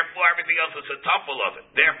 And therefore everything else is a tuffle of it.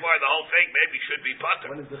 Therefore the whole thing maybe should be potter.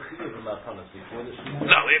 When is the chiyuv of Matanas? Before the shchita?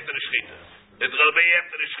 No, after the shchita. It's going to be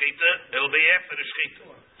after the shchita. It'll be after the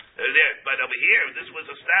shchita. But over here, this was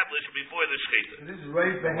established before the shchita. This is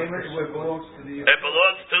right behemoth where it belongs to the It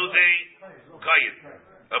belongs to the kayin.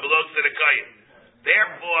 It belongs to the kayin.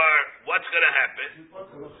 Therefore, what's going to happen?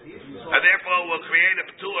 And therefore, we'll create a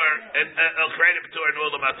p'tur, and it'll create a p'tur in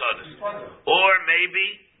all the matanas. Or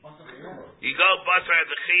maybe you go basar at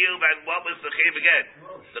the chiyuv, and what was the chiyuv again?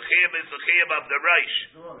 The chiyuv is the chiyuv of the reish.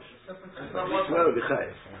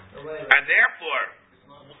 And therefore,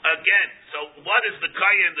 again, so what is the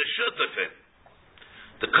kayin the shutaf in?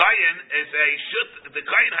 The kayin is the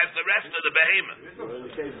kayin has the rest of the behemoth.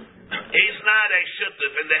 He's not a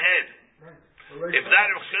shutaf in the head. If not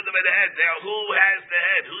a shutaf in the head, now who has the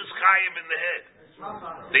head? Who's chayim in the head?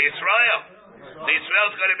 The Israel. The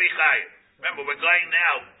Israel's going to be chayim. Remember, we're going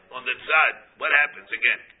now on the tzad. What happens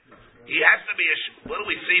again? He has to be what do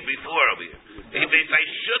we see before over here? If it's a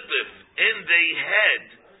shutaf in the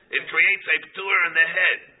head, it creates a p'tur in the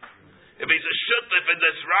head. If he's a shutaf in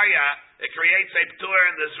the zraya, it creates a p'tur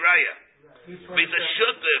in the zraya. If he's a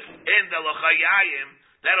shutaf in the l'chayayim,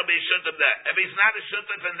 that'll be a shutaf there. If he's not a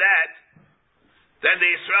shutaf in that, then the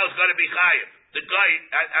Israel is going to be chayim. The guy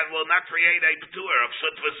and will not create a p'tur of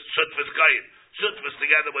shutfas kayin. Shutfas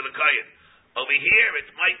together with a kayin. Over here,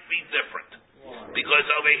 it might be different. Because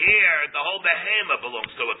over here, the whole behema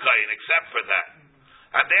belongs to a kayin, except for that.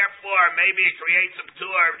 And therefore, maybe it creates a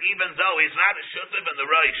p'tur, even though he's not a shutf in the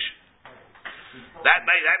reish.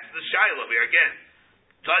 That's the shiloh here again.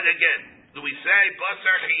 Tell you again. Do we say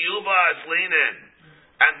basar chiyuva is linen?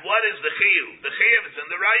 And what is the chiyuv? The chiyuv is in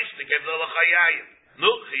the reish to give the l'chayayim.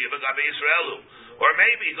 No chiyuv gabi Yisraelu. Or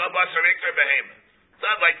maybe go basar ikar behema. It's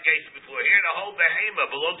not like the case before. Here the whole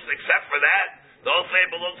behema belongs, except for that, the whole thing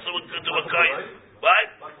belongs to a kayin.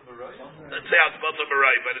 What? Let's say it's both of a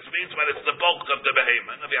right, but it means when it's the bulk of the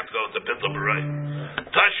behema. Now we have to go with the pit of a right.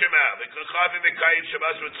 Tashima, v'kachavim v'kayin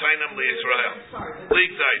shabas v'tzaynam liYisrael.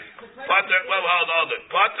 Ligzais. Pater, well, hold it.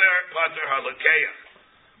 Pater halakeyach.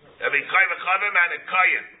 And a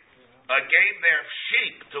kayin gave their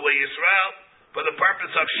sheep to a Yisrael for the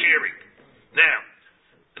purpose of shearing. Now,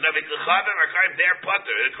 their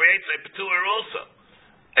putter, it creates a p'tur also.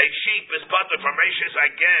 A sheep is potter from Rishis, I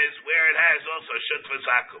guess, where it has also Shutfas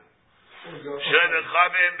Hakum. Shud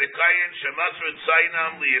Chavim B'Kayin Shemasrut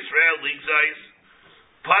Sainam Li Yisrael Ligzais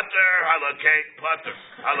Potter Halakeach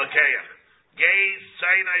Gaze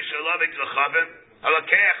Sainai Shalavik L'Chavim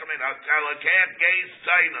Halakeach Gaze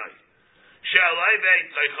Sainai Shalai Veit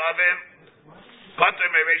L'Chavim Potter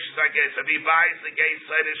Mereshis I guess. If he buys the gaze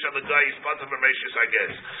Sainai Shalagai is Potter Mereshis I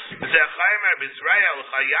guess. Zechaimer B'Israel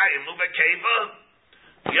Chayayim Uva Keva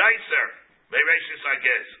Yaiser Mereshis I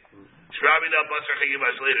guess. Shramina Basar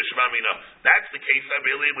Chayivas later, Shramina. That's the case that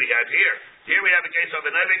really we have here. Here we have a case of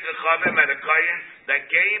an Evik Chavim and a Kayin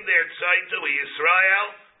that gave their tzai to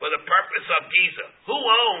Israel for the purpose of Giza. Who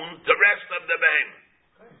owned the rest of the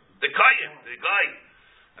behemoth? The Kayin, the guy.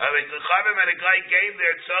 Evik Chavim and a guy gave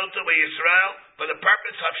their tzai to Israel for the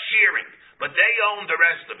purpose of shearing, but they owned the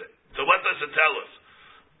rest of it. So what does it tell us?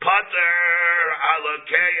 Potter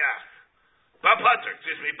Alakeach. Potter.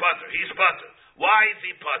 He's Potter. Why is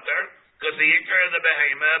he Potter? Because the ikar of the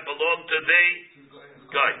behemoth belonged to the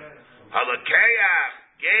guy. Halakeach,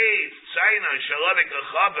 gaze, tzayna, shalavik,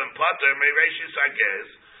 achavim, Potter, meireshis agez.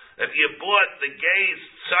 If you bought the gaze,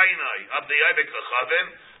 tzayna of the ivik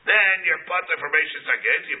achavim, then you're Potter for meireshis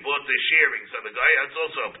agez. You bought the shearings of the guy. That's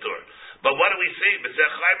also a ptur. But what do we see? Because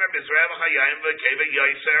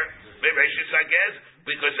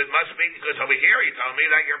it must be, because over here you tell me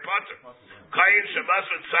that you're Potter. Kayin Shabbos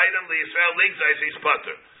with Sidon, the Israel Ligzais, he's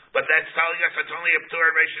Potter. But that's telling us it's only a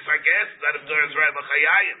ptur and Rishis Agez, not a ptur Israel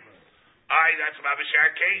B'Chayayim. That's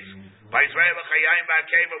Mavashar case. By Israel B'Chayayim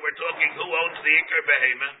Ba'Keva, we're talking who owns the Iker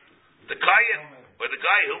Behemoth? The Kayin, or the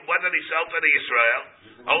guy who, what did he sell to the Israel?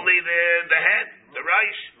 Only the head, the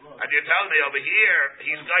Reish. And you're telling me over here,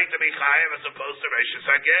 he's going to be Chayim as opposed to Rishis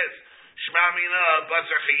Agez. Shema Mina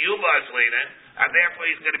Basar Chiyuba Aslina, and therefore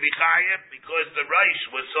he's going to be Chayim because the Reish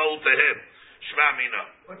was sold to him. Shema Mina.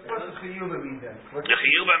 What does Chiyuba mean then? The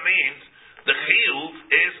Chiyuba means the Chiyuv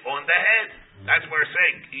is on the head. That's what we're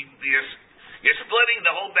saying. You're splitting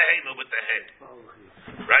the whole behemoth with the head.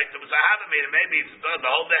 Right? There was a Havamid, maybe it's the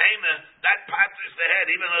whole behemoth, that patters the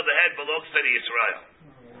head, even though the head belongs to the Israel.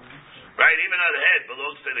 Right? Even though the head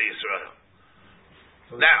belongs to the Israel.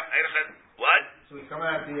 So now, what? So we come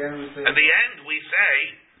out at the end, we say... At the end, we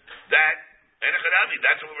say that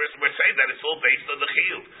that's what we're saying, that it's all based on the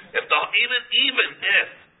chiyuv. Even if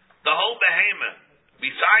the whole behemoth,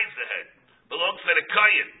 besides the head, belongs to the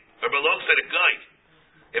kayin or belongs to the guy,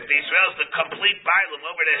 if the Israel is the complete bailam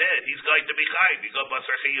over the head, he's going to be chayiv. You go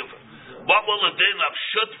basar chiyuv. What will the din of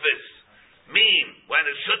shutfis mean when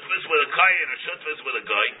it's shutfis with a kayin or shutfis with a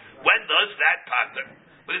guy? When does that pattern?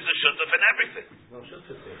 But it's a shutfis in everything. No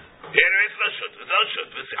shutfis here. Here there is no shutfis. No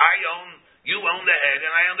shutfis. You own the head,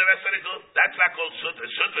 and I own the rest of the good. That's not called shutfis.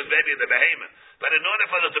 Shutfis maybe the behemoth. But in order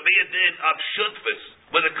for there to be a din of shutfis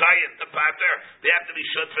with a kayin, the pater, they have to be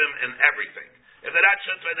shutfim in everything. If they're not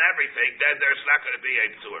shutfim in everything, then there's not going to be a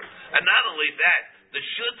ptur. And not only that, the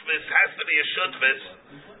shutfis has to be a shutfis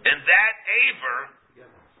in that aver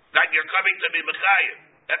that you're coming to be mechayim.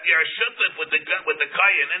 If you're a shutfis with the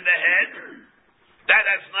kayin in the head, that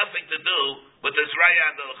has nothing to do with the Zraya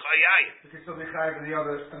and the Chayayim. You can still be chayiv in the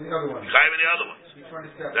other one. Chayiv in the other ones.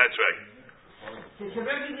 That's right. So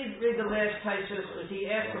Rebbe did read the last Taisus, because he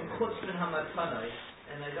asked from Chutzman Hamatanai,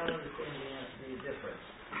 and I don't understand the difference.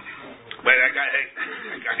 Wait, I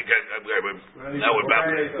gotta get. Now we're back.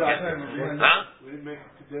 Huh? We didn't make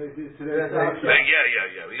it today.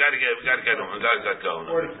 Yeah. We gotta get on. We gotta get going.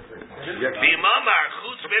 The Mamar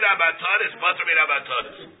Chutz Mirabatanis, Pater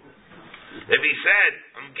Mirabatanis. If he said,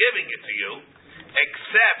 I'm giving it to you,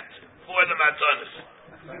 except for the matanis.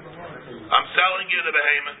 I'm selling you the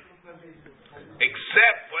behemoth.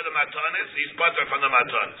 Except for the matanis, he's pater from the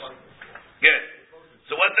matanis. Yeah.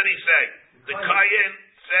 So what did he say? The Kayin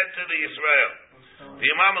said to the Israel, the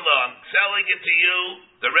Imam Allah, I'm selling it to you,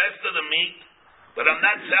 the rest of the meat, but I'm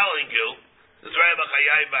not selling you the Zraya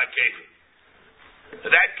B'Chayayim Ba'Kefim.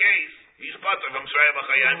 In that case, he's pater from Zraya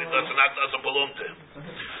B'Chayayim, it doesn't belong to him.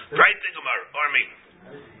 Right thing, Gemara, or me.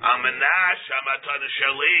 Amanash, Amatanis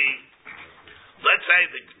Shali. Let's say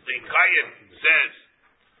the Kayin says,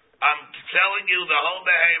 I'm selling you the whole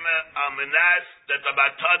behemoth, Amanash, that the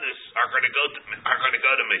Matanis are going to go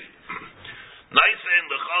to me. Nice in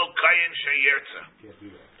the whole Kayin Sheyerza.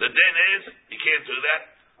 The din is, he can't do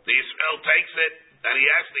that. The Israel takes it, and he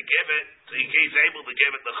has to give it, so he's able to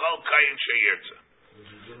give it the whole Kayin Sheyerza.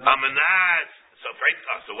 Amanash.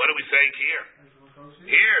 So what are we saying here?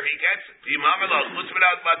 Here he gets it. The Imam Allah, what's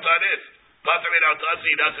without matanis? Pater it out to us,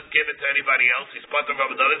 he doesn't give it to anybody else. He's pater from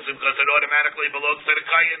others because it automatically belongs to the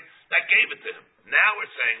Kayan that gave it to him. Now we're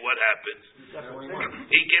saying what happens.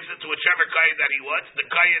 He gives it to whichever Kayan that he wants. The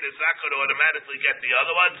Kayan is not going to automatically get the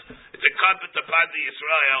other ones. It's incumbent upon the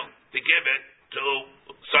Israel to give it to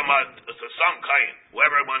some Kayan,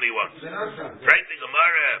 whoever one he wants. Right? The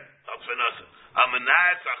Gemara,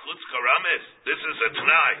 Amanas Achutz Karamis. This is a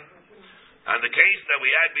Tanai. And the case that we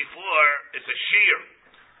had before is a Shir.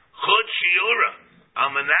 Chut Shiura.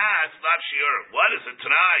 Amanas, not Shiura. What is a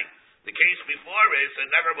Tanai? The case before is it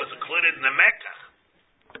never was included in the Mekach.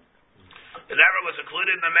 It never was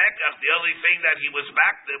included in the Mekach. The only thing that he was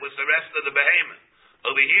back there was the rest of the behemoth.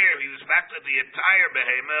 Over here, he was back to the entire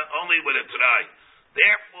behemoth, only with a Tanai.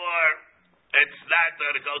 Therefore, it's not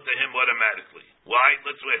going to go to him automatically. Why?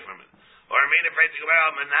 Let's wait for a minute. Or I mean, if I think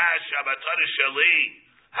about Amanas, Shabbatara Shali,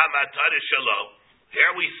 Hamatara Shalo.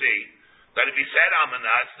 Here we see that if he said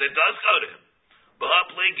Amanas, it does go to him.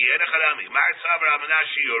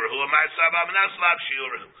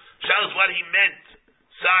 Shows what he meant.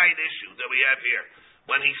 Side issue that we have here.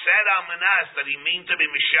 When he said Amanas, did he mean to be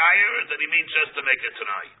Mishayir, or did he mean just to make it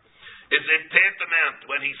tonight? Is it tantamount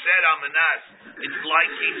when he said Amanas? It's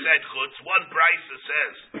like he said Chutz. One Brisa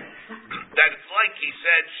says that it's like he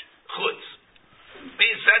said Chutz. He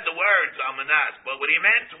said the words Amanas, but what he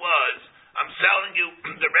meant was, I'm selling you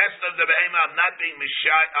the rest of the behemoth. I'm not being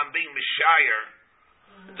Mishayir. I'm being Mishayir.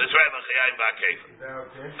 And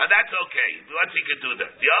that's okay. Once he could do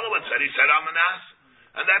that. The other one said he said Amanas,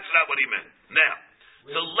 and that's not what he meant. Now,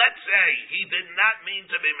 so let's say he did not mean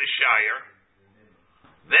to be Mishayir,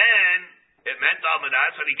 then it meant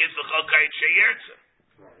Amanas, and he gives the Chokayit Sheyirtza.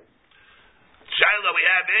 Shaila we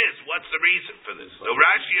have is, what's the reason for this? So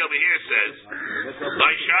Rashi over here says,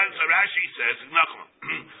 so Rashi says,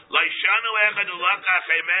 Laishanu echad ulakach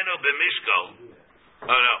emenu b'mishko. Oh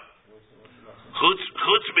no. Chutz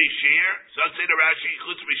b'shir, so say the Rashi,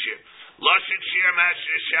 chutz b'shir. Lashon shir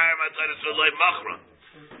mashir shayir mataris v'loy machron.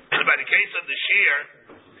 By the case of the shir,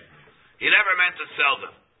 he never meant to sell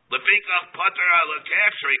them. Lefikach pater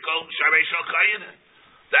alakach shrikol sharei shal chayin.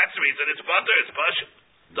 That's the reason. It's pater, it's pasha.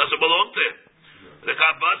 Doesn't belong to him. The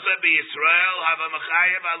kabasa b'Yisrael have a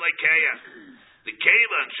machayev alekeyach. The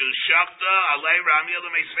kevan shu shachta alei rami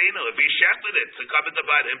l'meisvinu. If he shechted it, it's incumbent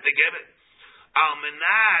upon him to give it. Al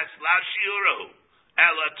menas la shiurahu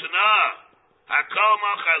ela tunah hakol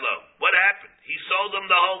machalo. What happened? He sold them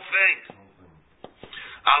the whole thing.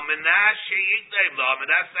 Al menas sheyitem lo. Al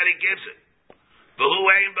menas that he gives it. But who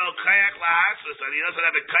ain't bel kayach lahasas, and he doesn't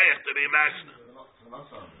have a kayach to be masna.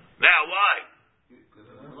 Now why?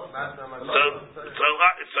 So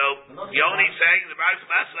Yoni's saying the Rav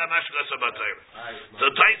Masla Mashkas Abatayra. So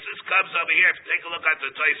Taisus comes over here. Take a look at the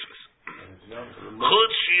Taisus.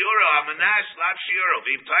 Chutz shiura amanas lav shiura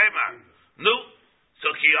viv taimar. Nu. So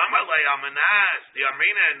ki amalei amanas the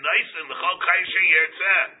amina and nice the chol kaisha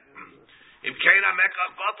yirtzeh. If kein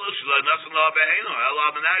amekach batel shelo nasan lo behenu el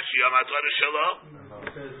amanas yamatar shelo.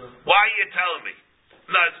 Why are you telling me?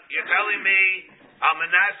 No, you're telling me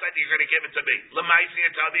Amanas said you're going to give it to me. Lamaisa,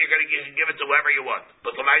 you're telling me you're going to give it to whoever you want.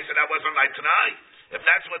 But Lamaisa, that wasn't my Tanai. If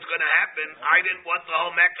that's what's going to happen, I didn't want the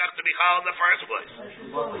whole Mekach to be called in the first place.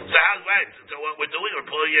 So how's that? So what we're doing, we're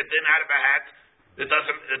pulling your din out of a hat. It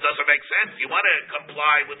doesn't make sense. You want to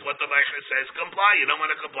comply with what the Meicher says, comply. You don't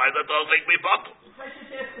want to comply, let the whole thing be buckled.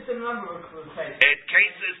 In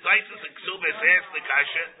cases, Taisus and Ksubis asked the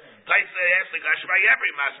Kasha, Taisus asked the Kasha by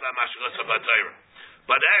every Masla Mashkos Abatayra.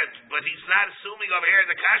 But he's not assuming over here in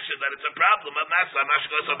the Kasha that it's a problem of Masla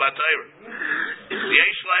Mashkos Abatayra.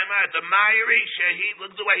 Yesh Laimar, the Mayri Shahid,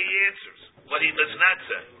 look at the way he answers. What he does not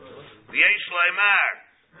say. Yesh Laimar,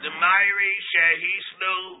 the Mayri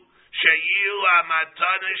Shahisnu Shayu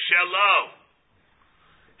Amatana Shalo.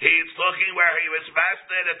 He's looking where he was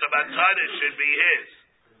fasted that the Matana should be his.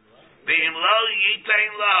 Being lo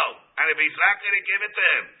yitain lo. And if he's not going to give it to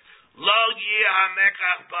him, lo yi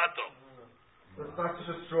hamekach bato. It's not such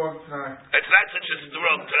a strong time. It's not such a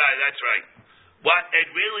strong time, that's right. What it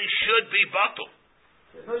really should be bato.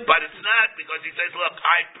 But it's not, because he says, look,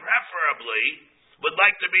 I preferably would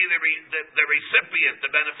like to be the recipient, the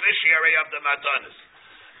beneficiary of the Matanas.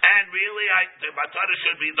 And really, the Matana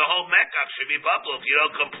should be, the whole Mekach should be bato if you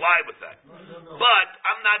don't comply with that. But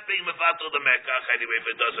I'm not being mevatel the Mekach anyway if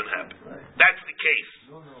it doesn't happen. That's the case.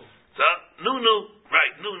 So,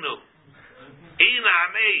 right,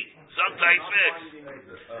 Inami, sometimes fix.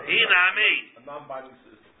 Inami.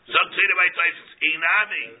 Some tweeted by Tysus.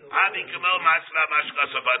 Inami. Abi Kamel Masla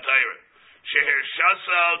Mashkasa Batayra. Sheher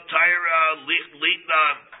Shaso Tyra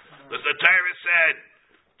Litnam. Because the Tyra said,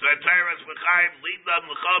 the Tyra's Mechayim Litnam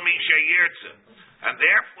L'chomi Sheyirtza. And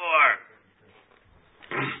therefore,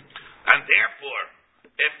 And therefore,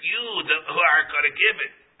 if you who are going to give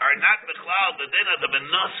it are not bichlal the din of the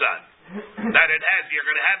benusan that it has, you're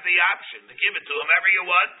going to have the option to give it to whomever you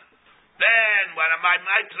want. Then when my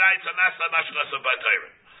tonight is a masa mashkas of batayra,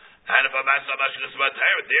 and if a masa mashkas of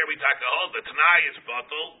batayra, there we take a hold. The tanai is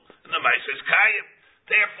bottle and the mice is kayim.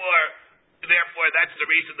 Therefore, that's the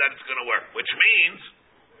reason that it's going to work. Which means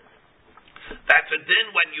that's a din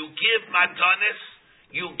when you give matanis,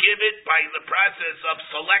 you give it by the process of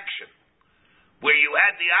selection, where you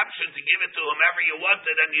had the option to give it to whomever you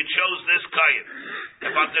wanted, and you chose this kayim.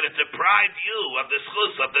 If I'm going to deprive you of the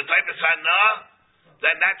schus of the type of sana,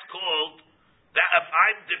 then that's called that. If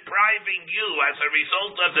I'm depriving you as a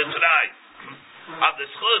result of the trai of the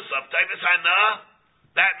schus of type of sana,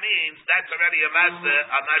 that means that's already a master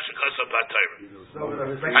amashikos of batayra,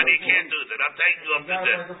 and you can't do that. I'm taking you up to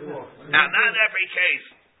this. Now, not every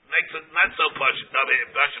case makes it not so push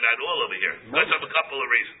at all over here, because of a couple of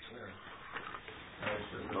reasons.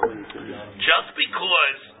 Just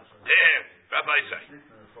because, Rabbi say,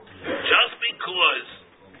 just because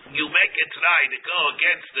you make it try to go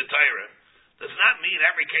against the Torah does not mean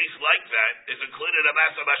every case like that is included a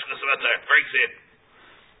master amashikos of batayra. For example,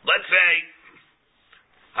 let's say,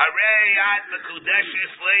 Harei ad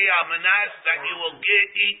mekudeshes li amanas that you will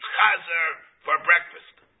eat chazer for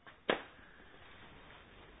breakfast.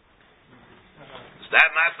 Is that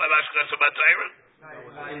masla bashkas b'tayra?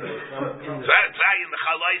 So that's how in the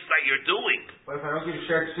chalais that you're doing.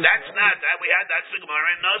 That's not that we had. That's the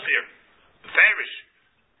Gemara in Nazir, the Farish.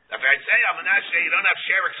 If I say amanas you don't have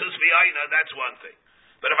sherik sus v'ayna, that's one thing.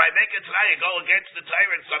 But if I make it tonight, you go against the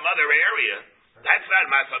Torah in some other area, that's not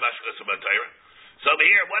masla bashkas b'tayra. So over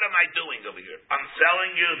here, what am I doing over here? I'm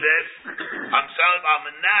selling you this. I'm selling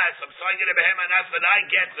amanas. I'm selling you the behemanas, but I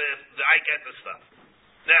get the stuff.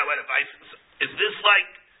 Now, what if is this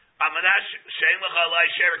like amanas shein lecha alai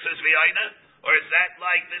sherik says v'ayna, or is that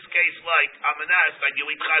like this case like amanas that you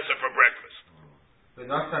eat chazer for breakfast? The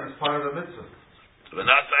nasan is part of the mitzvah. The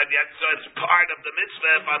nasan, so it's part of the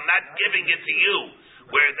mitzvah. If I'm not giving it to you,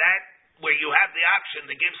 where you have the option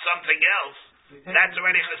to give something else, that's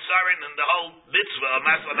already chesaron in the whole mitzvah of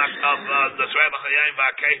the Tzorah B'chayim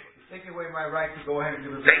V'Akeva. Taking away my right to go ahead and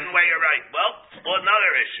give it. Taking away your right. Well,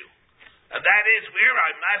 another issue, and that is where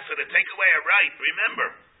I'm master to take away a right.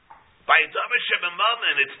 Remember, by Davar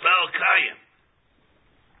Shemamamin, it's Bel Kayim.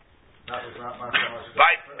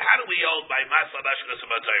 How do we hold by Masla Bashkas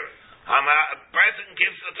B'Torah? A person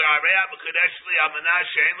gives it to Harei B'Kodeshli Amanash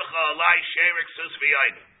Shein L'cha Alai Sherik Sus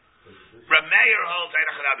V'Yayim. Rabbi Meir holds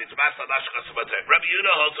it's Masla Bashkas B'Torah. Rabbi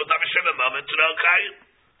Yehuda holds Davar Shemamamin to Bel Kayim.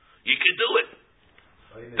 You can do it.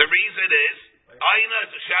 The reason is Aina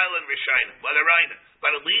is a Shailin Rishayim, whether Aina,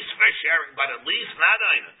 but at least for sharing, but at least not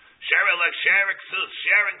Aina. Sharing like sharing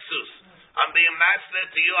sus. I'm being master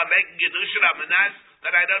to you. I'm making Yedushin Amanas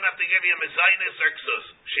that I don't have to give you Mezainis or Ksus.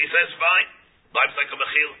 She says fine. Lives like a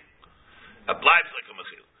Mechil. It lives like a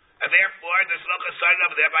Mechil. And therefore, there's no Chassan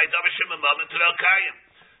over there by Davar Shemamamin to Bel Kayim.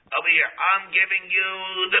 Over here, I'm giving you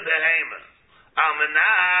the Behema.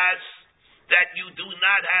 Amanas that you do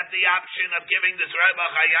not have the option of giving this Rebbe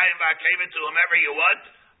Chayayim V'Akeva to whomever you want.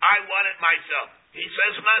 I want it myself. He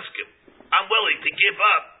says, Maskim, I'm willing to give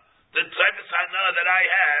up the type of sana that I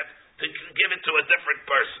have to give it to a different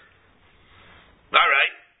person. All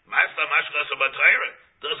right. Masla Mashkas B'Torah.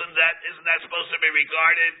 Isn't that supposed to be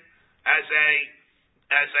regarded as a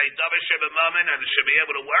Davar Shemamamin, and it should be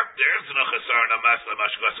able to work? There's no chasar on Masla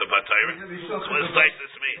Mashkas B'Torah. So what does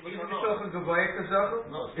this mean?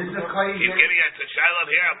 He's giving it to Shiloh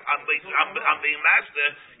here. I'm being master.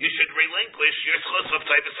 You should relinquish your schus of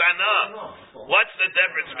type of sana. What's the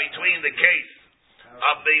difference between the case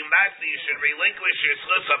of being master? You should relinquish your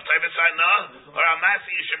schus of type of sana, or a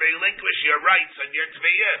master you should relinquish your rights and your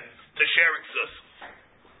tviyah to sharing schus.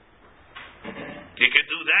 You can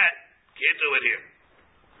do that. Can't do it here.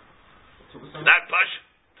 Not push.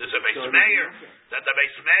 There's a base mayor that the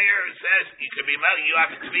base mayor says you can be you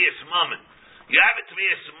have it to be a smumin. You have it to be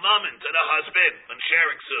a smumin to the husband on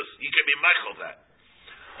sharing sus. You can be michael that.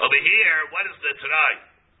 Over here, what is the try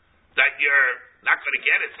that you're not going to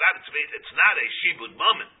get? It's not a shibud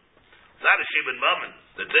moment. It's not a shibud moment.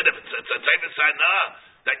 It's a type of sana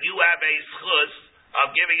that you have a schus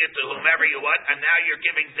of giving it to whomever you want, and now you're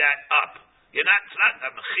giving that up. It's not a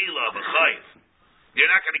mechila of a chayiv. You're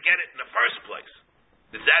not going to get it in the first place.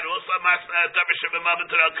 Is that also Davar Shemamamin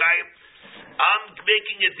to Bel Kayim? I'm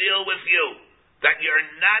making a deal with you that you're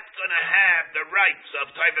not going to have the rights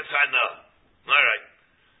of Taivas Hana. All right.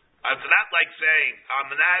 It's not like saying,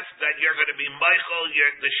 I'm asked that you're going to be Michael,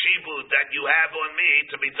 the shibud that you have on me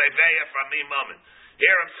to be Taiveya from me moment.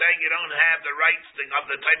 Here I'm saying you don't have the rights of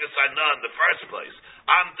the type of sana in the first place.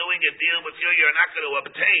 I'm doing a deal with you. You're not going to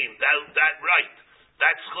obtain that right.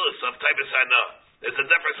 That schus of type of sana. There's a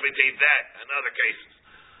difference between that and other cases.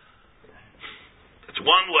 It's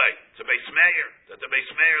one way. It's a Beis Meir. That the Beis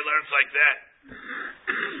Meir learns like that.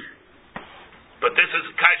 But this is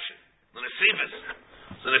a kasha. The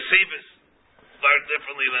Nesivus learn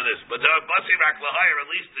differently than this. But the Basi Rak Lahayr, at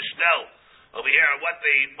least the Shtel over here,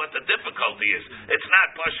 what the difficulty is. It's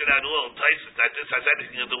not Pashut at all Taisus that this has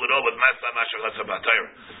anything to do with all with Masa Mashal Batayra.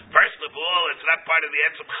 First of all, it's not part of the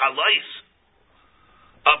Etzem Chalais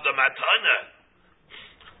of the Matana.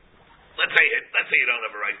 Let's say you don't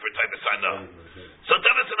have a right for type of sana. So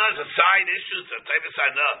type of sana is a side issue to type of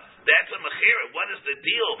sana. That's a mechira. What is the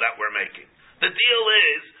deal that we're making? The deal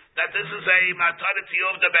is that this is a matana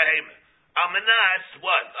tiyov de behemoth. Amanas,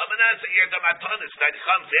 what? Amanas here the matanis that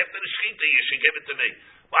comes after the shechita. You should give it to me.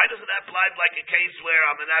 Why doesn't that apply like a case where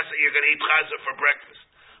amanas you're going to eat chazer for breakfast?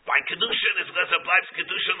 By kedushin, it's going to apply to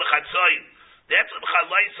kedushin l'chatzoyin. That's the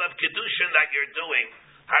chalais of kedushin that you're doing.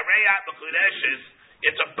 Hareyat b'kudeshes.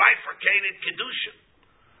 It's a bifurcated kedushin.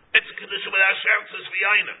 It's a kedushin without shertzes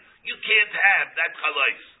v'yaina. You can't have that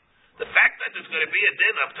chalais. The fact that there's going to be a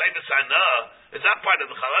din of Taivas Hana is not part of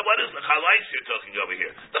the chalais. What is the chalais you're talking over here?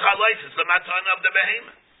 The chalais is the matana of the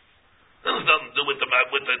behemoth. That has nothing to do with the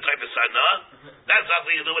Taivas Hana. That has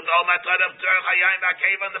nothing to do with the whole matana of Derech Hayayim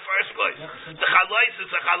Akeva in the first place. The chalais is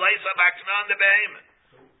the chalais of Akna on the behemoth.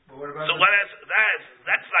 So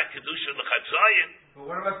that's not kedusha l'chatzayin. But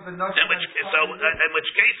what about the notion? In which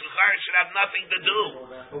case the chayr should have nothing to do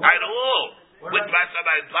at all with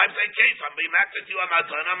Basabay. If say case, I'm being back to you on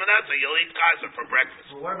Matana Manasa, you'll eat chazer for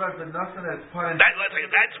breakfast. But what about the notion that's part of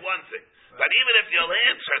that's one thing. But even if you'll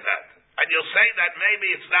answer that and you'll say that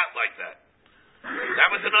maybe it's not like that, that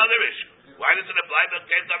was another issue. Why doesn't it apply to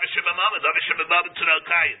Davishim Mama? Davishim Mama to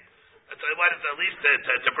Al-Qayyim. What is at least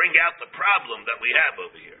to bring out the problem that we have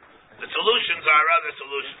over here. The solutions are other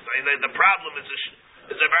solutions. The problem is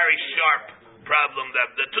a very sharp problem.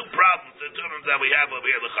 The two problems that we have over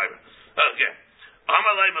here. Okay.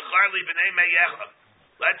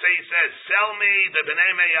 Let's say he says, "Sell me the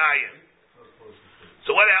bnei meyayim."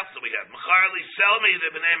 So what else do we have? Mecharli, sell me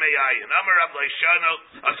the bnei meyayim. Amar Rav Leishano.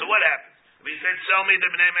 So what happens? If he said, "Sell me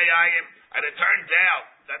the bnei meyayim," and it turns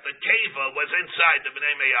out that the keva was inside the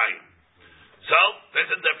bnei meyayim. So,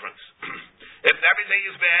 there's a difference. If everything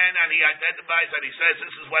is banned and he identifies and he says,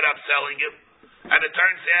 this is what I'm selling you, and it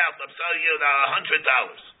turns out I'm selling you $100.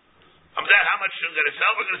 I'm saying, how much are you going to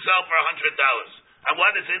sell? We're going to sell for $100. And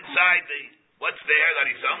what is inside what's there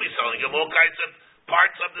that he's selling? He's selling him all kinds of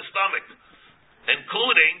parts of the stomach,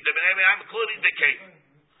 including the cake.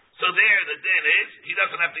 So there, the din is, he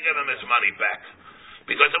doesn't have to give him his money back.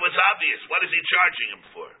 Because it was obvious. What is he charging him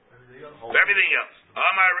for? For everything else.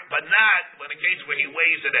 But not when a case where he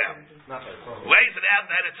weighs it out. Weighs it out,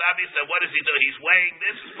 then it's obvious that what does he do? He's weighing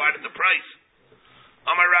this as part of the price.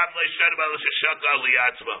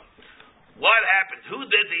 What happened? Who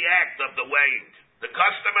did the act of the weighing? The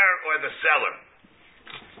customer or the seller?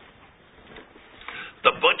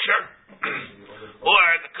 The butcher or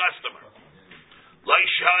the customer?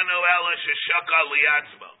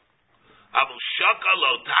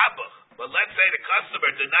 But let's say the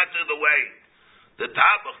customer did not do the weighing. The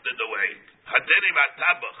tabach did the weighing. Hadirim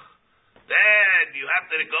tabach. Then you have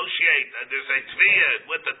to negotiate, and there's a tviyah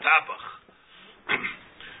with the tabach.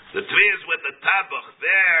 The tviyah is with the tabach.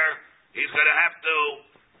 There, he's going to have to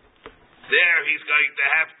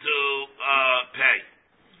pay.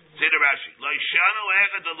 See the Rashi.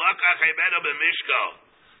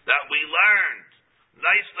 That we learned.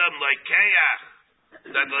 Naislam like Kayach.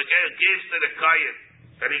 That the Kayach gives to the Kayin.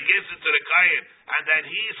 That he gives it to the Kayin, and then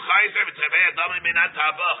he's chayzer b'tavei adami minat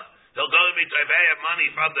tabach. He'll go and be tavei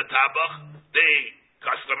money from the tabach, the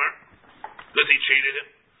customer, because he cheated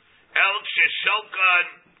him. El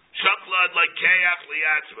shesholkan shoklad like kayach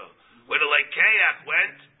liyatzva, where the like kayach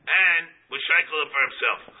went and was shaykel for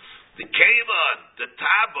himself. The keva, the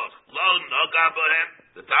tabach, lo noga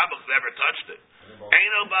b'hem. The tabach never touched it.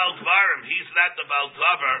 Eino bal dvarim. He's not the bal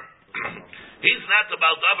davar. He's not the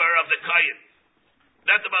bal davar of the Kayin.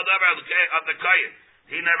 Not the Baldavar of the Kayin.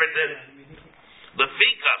 He never did it. The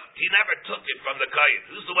Fikach, he never took it from the Kayin.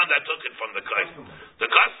 Who's the one that took it from the Kayin? The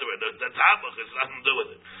customer. The Tabach has nothing to do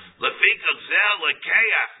with it. The Fikach, Zel,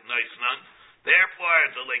 Lekeyach, nice none. Therefore,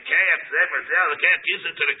 the Lekeyach, Lekeyach gives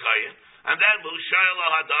it to the Kayin. And then, Mushayla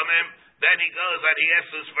Hadamim, then he goes and he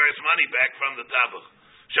asks for his money back from the Tabach.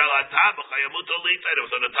 Shala Tabach, Hayamuto Lita, it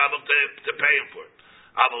was on the Tabach to pay him for it.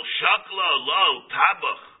 Abel Shakla, Lo,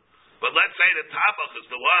 Tabach. But let's say the tabach is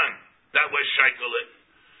the one that was shaykul it.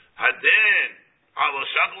 Hadin, Avol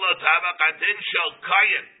shakalo tabach adin shel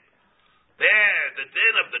kayin. There, the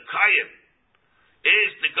din of the kayin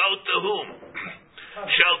is to go to whom?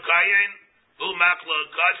 Shel kayin umaklo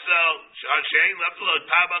kaso shein leflo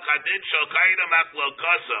tabach adin shel kayin umaklo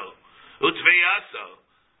kaso utviyaso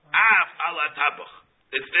af ala tabach.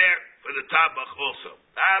 It's there for the tabach also.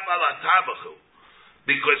 Af ala tabachu,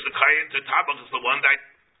 because the kayin to tabach is the one that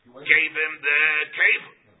gave him the cave,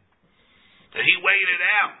 and he waited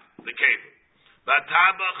out the cave. The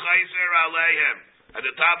tabach chayzer aleihem, and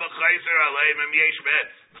the tabach chayzer aleihem im yesh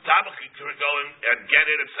bet. The tabach can go and get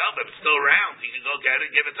it himself if it's still around. He can go get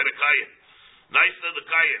it, give it to the kayin. Nice to the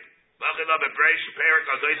kayin. Bachid lo bebreish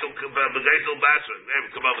perik azeisel begeisel basra. There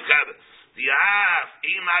we come over the the af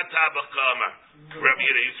ima tabach kamer. Rabbi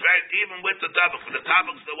Yehuda, he's right. Even with the tabach, the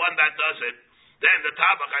tabach's the one that does it. Then the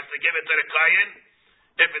tabach has to give it to the kayin.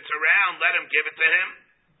 If it's around, let him give it to him.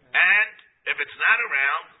 And if it's not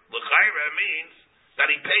around, l'chayra means that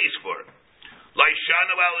he pays for it.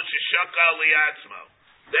 Laishanu el sheshaka liatzmo.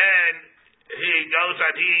 Then he goes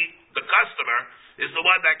and the customer, is the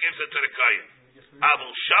one that gives it to the kayin.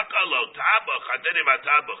 Avul shaka lo tabach adinim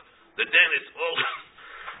atabach. The din is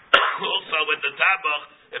also with the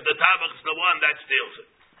tabach. If the tabach is the one that steals it,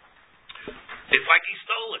 it's like he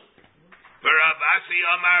stole it.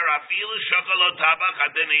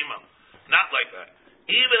 Not like that.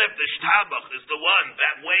 Even if the tabach is the one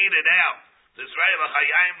that weighed it out,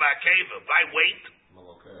 by weight,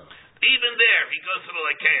 even there he goes to the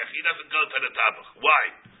lekeach. He doesn't go to the tabach. Why?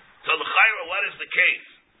 So the chayra, what is the case?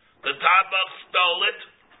 The tabach stole it,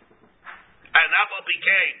 and Abba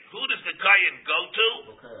became. Who does the kayin go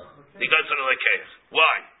to? He goes to the lekeach.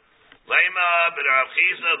 Why? Lema b'Rav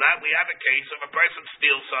Chizda, that we have a case of a person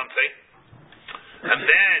steals something, and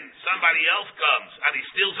then somebody else comes and he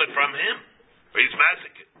steals it from him, or he's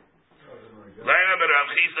massacred. Lema b'Rav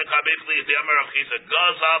Chizda kabifli is the Amar Rav Chizda.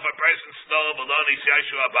 Goes off, a person stole b'lonis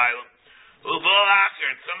yashu abaylam. Uvo acher,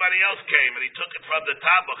 and somebody else came and he took it from the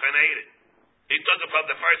tabach and ate it. He took it from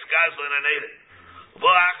the first gazlan and ate it. Uvo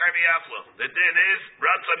acher b'yaflo. The din is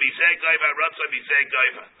ratza b'sei goiva, ratza b'sei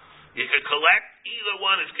goiva. You can collect, either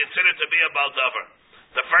one is considered to be a baldavar.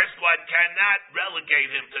 The first one cannot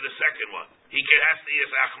relegate him to the second one. He has to use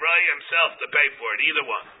achrei himself to pay for it, either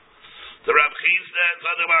one. The Rav Chizda,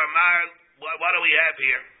 what do we have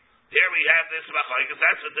here? Here we have this machlokes.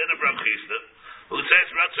 That's the din of Rav Chizda, who says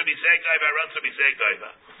ratza b'sei goiva, ratza b'sei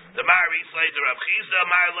goiva. The Mar eats later Rav Chizda,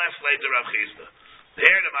 Mar less later Rav Chizda.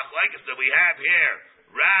 Here the machlokes that we have here,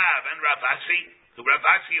 Rav and Rav Asi. The Rav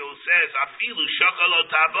Asi who says afilu shakalo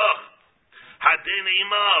tabach hadin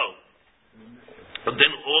imo, but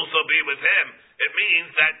then also be with him. It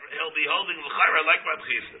means that he'll be holding l'chayra like Rav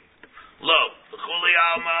Chizda. Lo, the chuli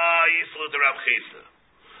alma yislu to Rav Chizda.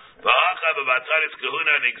 V'acha b'bataris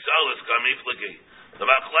kahuna and exalus kamiflagi. The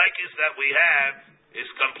machlokes that we have is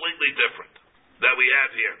completely different that we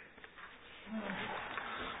have here.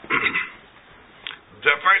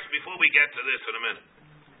 So first, before we get to this in a minute,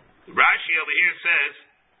 Rashi over here says,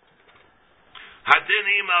 Hadin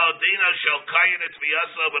ima dina shel kayin et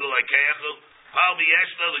biyaso b'lekeachu hal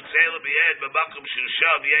b'yeshlo l'gzela b'yed b'makom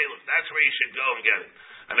shusha b'yelus. That's where you should go and get it.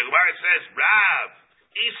 And the Gemara says, Rav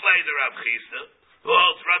islay the Rav Chizda, who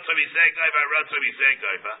holds ratza b'sei goiva, ratza b'sei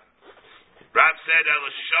goiva. Rav said, El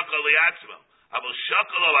shakal liatzmo, Abel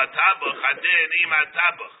shakal o atabach hadin ima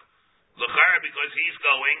atabach l'chara, because he's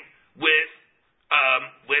going with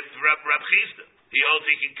Rav Chizda. He holds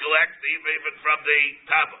he can collect even from the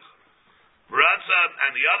tabach. Ratza,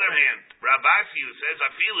 on the other hand, Rav Asi says,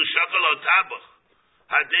 afilu shakal o tabach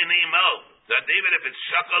hadin imo, that even if it's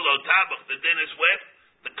shakal o tabach, the din is with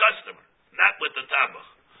the customer, not with the tabach.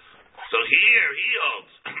 So here he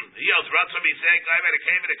holds ratza b'sei goiva the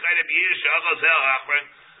cave the kind of yish shakal zel achron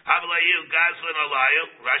havlayu gazlin alayu.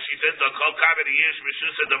 Rashi says the kol kavet yish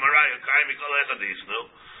mishusa the marayu kai mikol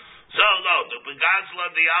echadisnu. So no, the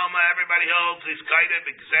begazla, the alma, everybody holds is kaided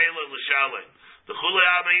b'gzela l'shalem. The chuli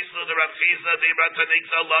alma yislu the Rav Chizda the ratza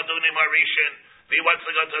nigza laduni marishin. If he wants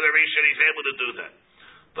to go to the rishon, he's able to do that.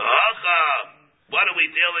 The hacha, what are we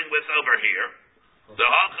dealing with over here? The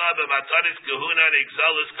hacha b'matanis kahuna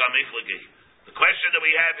nigzalus kamiflagi. The question that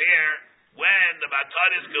we have here, when the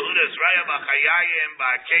matanis kahuna zraya b'chayayim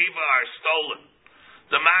b'akeva are stolen,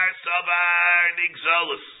 the mar savar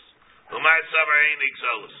nigzalus, umar savar ain't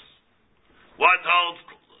nigzalus. One holds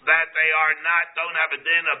that they don't have a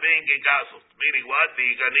din of being gegazzled. Meaning what?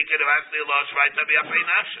 They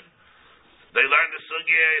learn the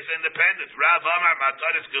sugya is independent. Rav Amar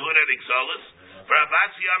mataris kahuna nigzalus. For Rav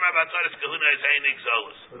Asi Amar mataris kahuna is ein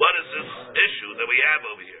nigzalus. What is this issue that we have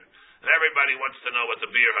over here? and everybody wants to know what the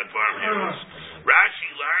beer hadvarim here is. Rashi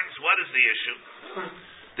learns what is the issue.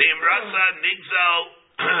 The imrasa nigzo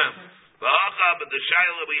v'hacha, but the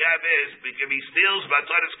shaila we have is because he steals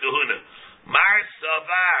mataris kahuna. Mar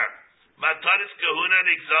savar mataris kahuna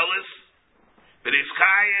nigzolis, but he's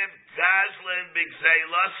chayim gazlin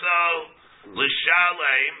b'gzeilaso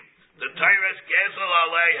l'shalem the Torah's gezel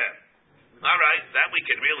aleihem. All right, that we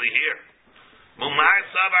can really hear. Mumar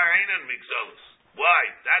savar einan migzolis. Why?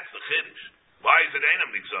 That's the chiddush. Why is it einan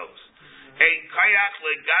migzolis? Ein kayach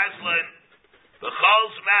legazlin v'chol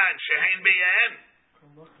zman shehein b'yen.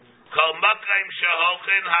 Kol makayim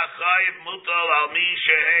shehochin hachayiv mutol al mi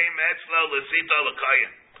sheheim etzlo l'sito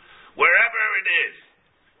l'kayin. Wherever it is,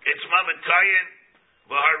 it's mamet kayin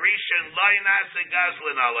v'harishin loinas a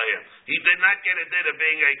gazlin aleihem. He did not get a din of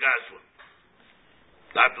being a gazlin.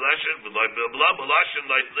 Not blushin, blah blah blushin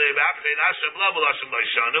like live after nasha blah blushin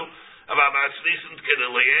like shanu. About maslisin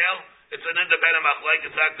kedeliel. It's an independent machlek.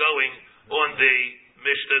 It's not going on the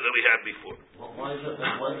mishnah that we had before.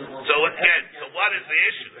 So again, what is the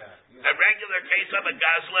issue? A regular case of a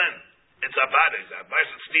gazlin, it's a body. A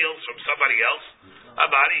person steals from somebody else. A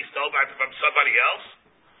body stole back from somebody else,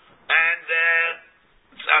 and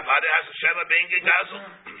a body has a shema being a gazlin.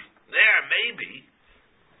 There, maybe.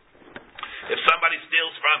 If somebody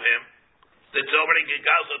steals from him, it's already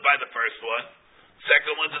gazled by the first one.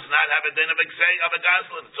 Second one does not have a din of a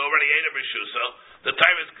gazlin. It's already ate of Rishuso. The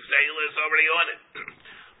Torah's gzeila is already on it.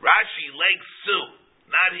 Rashi lakes Sue,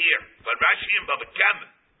 not here, but Rashi and Baba Kamen.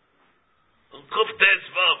 Kuf Tez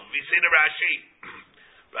Vav, we see the Rashi.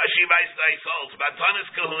 Rashi Vaistais holds, Matanis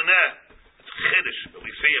Kahuna. It's Chiddush, but we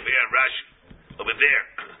see it here in Rashi. Over there.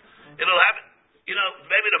 It'll have,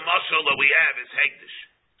 maybe the mashal that we have is Hegdish.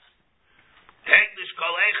 Hegdish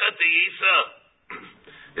kol echat yisa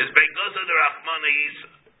is because of the Rachmana yisa.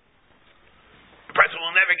 A person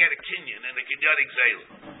will never get a kinyan in the kinyanik zayla.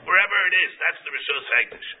 Wherever it is, that's the Rishos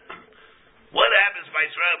Hegdish. What happens by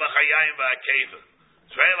Israel b'chayayim b'akeva?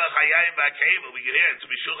 Israel b'chayayim b'akeva, we can hear it's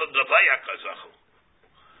Mishuchah Gavaya Kazachu.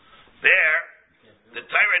 There, the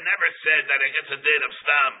Torah never said that it gets a din of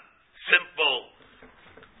stam, simple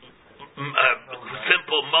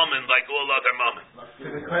moment like all other moments.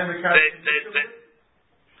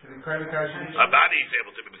 A body is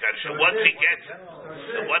able to be Mekadosh. Once he gets it,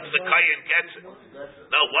 once the Kayan gets it,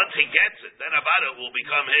 once he gets it, then Abada will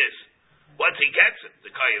become his. Once he gets it,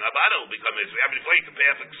 the Kayan, Abada will become his. Before you can pay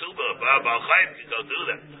off a Ksuba, Baal Chayim can go do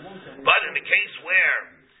that. But in the case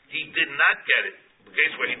where he did not get it,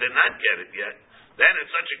 yet, then in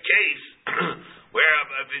such a case, where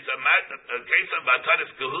if it's a case of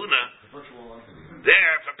Bataris Kahuna,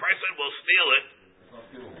 there, if a person will steal it,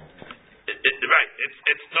 right,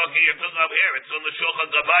 it's talking, you're talking up here, it's on the Shulchan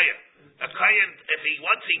Gavaya. A Kayan,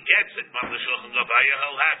 once he gets it from the Shulchan Gavaya,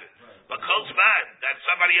 he'll have it. But Kol Zman, that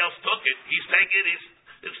somebody else took it, he's taking it,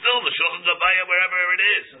 it's still in the Shulchan Gavaya wherever it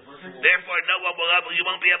is. Therefore, no one you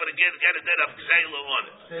won't be able to get a din of Kseilu on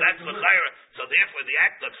it. That's the Chayra. So therefore, the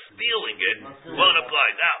act of stealing it won't apply.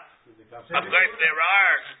 Now, of course, there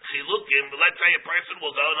are chilukim, but let's say a person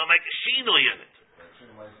will go and he'll make a shinui in it.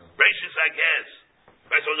 Rashis, I guess.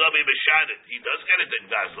 Person will go be b'shadet. He does get a din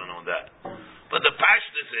gazlin on that. But the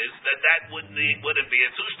pashtus is that wouldn't be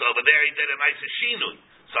a tushto, but there he did a ma'isa shinui.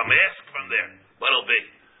 Some ask from there what it'll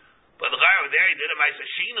be. But the guy over there, he did a ma'isa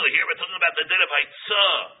shinui. Here we're talking about the din of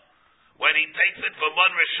haitzah, when he takes it from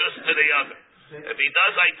one rishus to the other. If he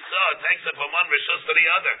does haitzah, takes it from one rishus to the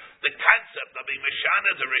other, the concept of being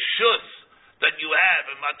mishana the rishus that you have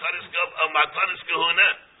in matanis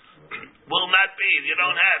kahuna will not be. You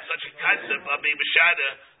don't have such a concept of being mishana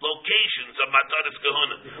locations of matanis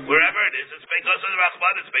kahuna. Wherever it is, it's because of the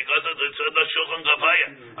Rachman, it's because of the Shulchan Gavaya,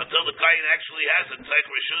 until the Kayin actually has it, take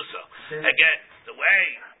rishusa. Again, the way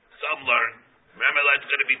some learn, remember that's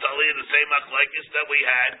going to be totally the same machlekes that we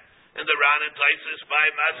had in the Ran and Taisus by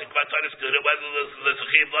Mazik Matanis Kahuna, whether the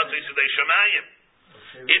Zechim Latzis or the Shemayim.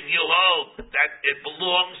 If you hold that it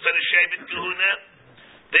belongs to the Shevet Kahuna,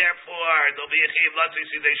 therefore there'll be a Chiv Latzis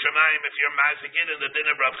or the Shemayim if you're Mazik in the din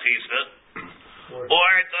of Rav Chisda, or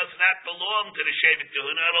it does not belong to the Shevet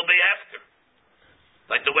Kahuna, it'll be after.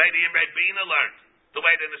 Like the way the Imre Bina learned, the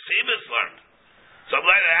way the Nesimas learned. So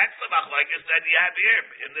that's the machlekes that you have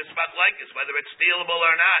here in this machlekes, whether it's stealable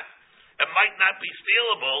or not. It might not be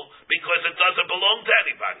stealable because it doesn't belong to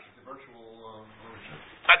anybody. It's a virtual ownership.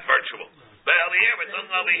 Not virtual. But over here,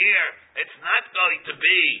 it's not going to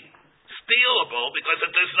be stealable because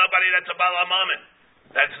there's nobody that's a Balamonin.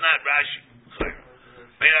 That's not Rashi.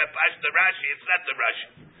 The Rashi, it's not the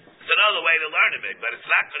Rashi. It's another way to learn it, but it's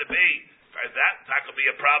not going to be. For that, that could be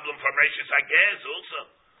a problem for Rashis Hagez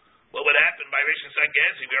also. what would happen by Rishon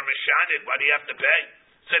Sagas? If you're Meshanid, why do you have to pay?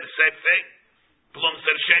 Said the same thing. Plum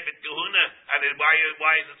said Shevet Kahuna, and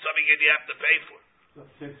why is it something that you have to pay for?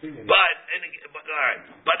 But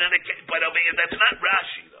over here, that's not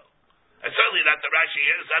Rashi though. And certainly not the Rashi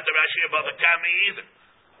here. It's not the Rashi above the Kami either.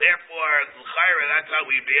 Therefore, l'chayra, that's how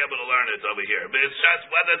we'd be able to learn it over here. But it's just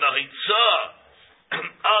whether the hitzah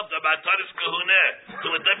of the Bataris Kahuna to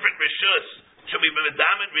a different rishus should be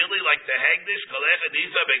medamin really like the Hegdish, Kol Echad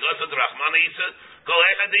Isa, Begosat Rachman Isa, Kol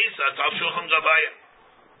Echad Isa, it's al Shulchan Gavaya.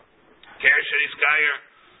 Ker Sheris Gayer.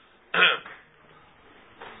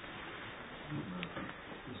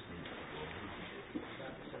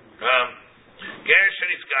 Ger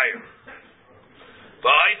Sheris Gayer.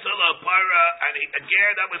 V'aisel para, and a ger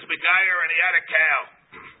that was begayer, and he had a cow.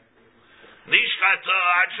 Nishchata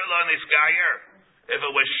Adshalon is gayer. If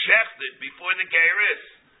it was shechted before the geris,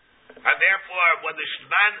 and therefore when the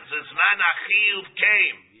Zman Achiyuv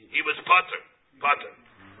came, he was potter.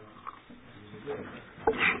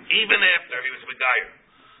 Even after he was begayer.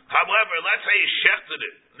 However, let's say he shechted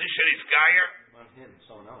it. Nishchata is gayer. Not him,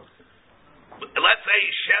 someone else. Let's say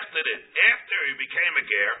he shechted it after he became a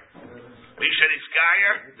ger. Nishchata is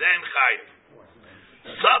gayer, then chayiv.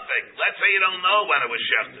 Suffolk, let's say you don't know when it was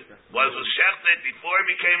shechted. Was it shechted before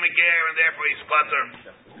he became a ger and therefore he's potter?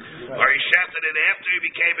 Or he shechted it after he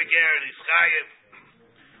became a ger and he's chayiv?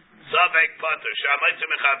 Suffolk potter. Shamaytzim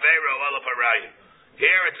echavero olav harayim.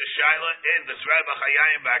 Here it's a shaila in the Srei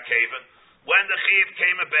B'chayayim Ba'Keva. When the chiv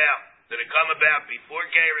came about, did it come about before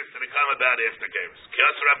Geras? Did it come about after Geras?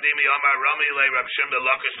 Kios Rav Dimi Omar Rami Le Rav Shimba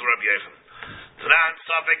Lakish Rav Yechon. Tran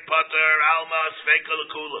Suffolk potter Alma Sveika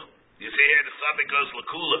Lakula. You see here the Suffolk goes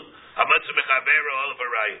Lakula. Hamatzim echavero olav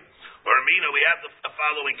harayim. Or Mina, we have the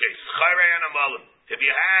following case. Chayrei Anamalim. If you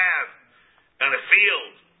have in a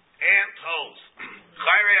field ant holes,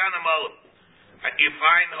 Chayrei Anamalim, and you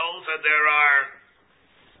find holes that there are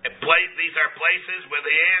these are places where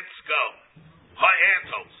the ants go. Ant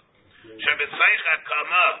holes. Shebeseicha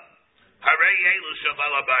kama harei elu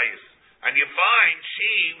shavalabayis. And you find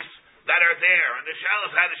sheaves that are there. And the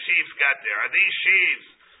shalos, how the sheaves got there. Are these sheaves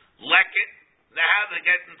lekit? Now how do they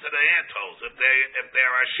get into the ant holes if there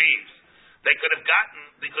are sheaves? They could have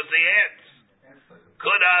gotten, because the ants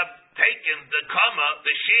could have taken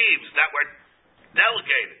the sheaves that were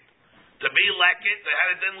delegated to be lekit, they had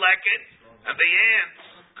it in lekit, and the ants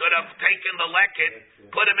could have taken the lekit,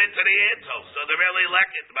 put them into the ant hole. So they're really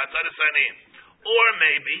lekit, or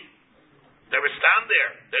maybe they were stand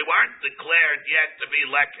there. They weren't declared yet to be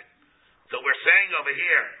lekit. So we're saying over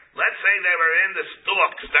here, let's say they were in the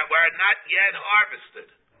stalks that were not yet harvested.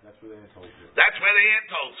 That's where the ant holes were. That's where the ant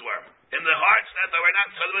holes were. In the hearts that they were not,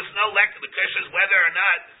 so there was no lekit. The question is whether or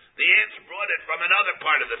not the ants brought it from another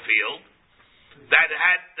part of the field that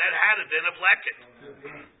had it in a lekit.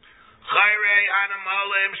 Chayrei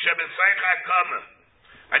Anamalim Shebeseicha Kama.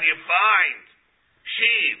 And you find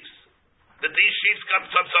sheaves, that these sheaves come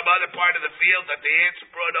from some other part of the field that the ants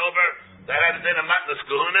brought over that had it in a matnas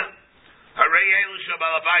kahuna. Harei elu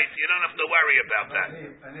shabalabais. You don't have to worry about that.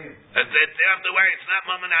 You don't have to worry. It's not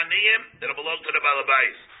maman aniyim. It'll belong to the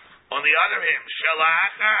balabais. On the other hand,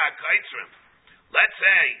 shalachar hakaitzrim. Let's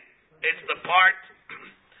say it's the part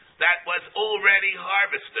that was already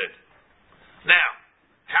harvested. Now,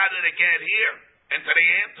 how did it get here? Into the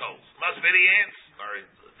ant holes. Must be the ants. Or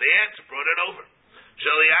the ants brought it over.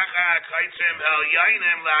 Shalachar hakaitzrim hel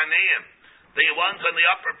yainim la'aniyim. The ones on the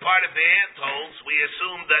upper part of the ant holes, we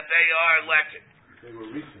assume that they are lekit. They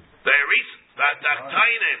were recent. They're recent.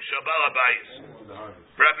 V'tachtainim shabalabayis.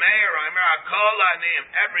 Reb Meir, Aimer Akol Aniyim.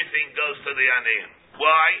 Everything goes to the Aniyim.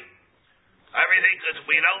 Why? Everything, because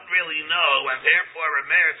we don't really know, and therefore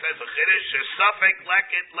Reb Meir says a chiddush is Suffolk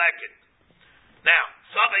lekit. Now,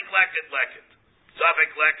 Suffolk lekit.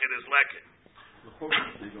 Suffolk lekit is lekit.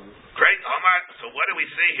 Great, Omar. So what do we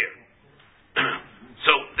see here?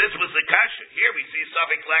 So this was the kasha. Here we see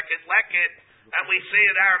Suffolk lekit, and we see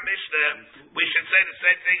in our Mishnah, we should say the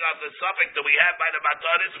same thing of the Suffolk that we have by the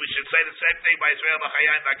Bataris. We should say the same thing by Israel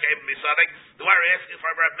B'chayayim B'Kevim B'Suffolk. Do I asking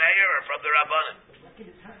from Reb Meir or from the Rabbanim?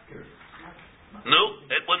 No,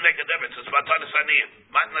 it wouldn't make a difference. It's Bataris Aniyim.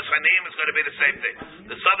 Matnas Aniyim is going to be the same thing.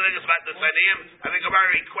 The Suffolk is Matnas Aniyim. I think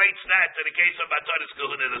Gemara equates that to the case of Bataris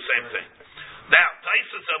Kahuna, the same thing. Now,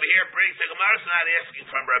 Taisus over here brings the Gemara's not asking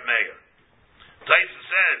from Reb Meir. Taisus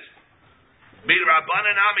says, "Be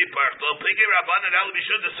Rabbanan Ami Park, Lo Pigi Rabbanan El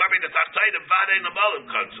Bishud the Sami the Tachtay the Vade and the Balim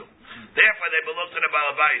Kansu." Therefore, they belong to the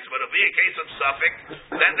Balabais. But if it be a case of Suffolk,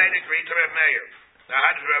 then they'd agree to Reb Meir. Now,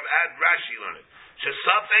 how did Rashi learn it?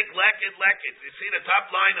 Suffolk lekit. You see the top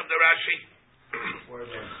line of the Rashi.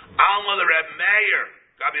 Alma the Reb Meir,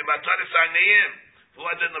 Rabbi Bataris Aniyim,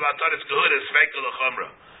 Fuadin about Taris Kahud is Svekel Chumra.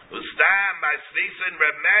 Ustam by Sneeson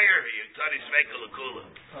Reb Meir here, Taris Svekel Kula.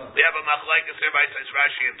 We have a machlekes here by says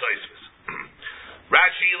Rashi and Tosfos.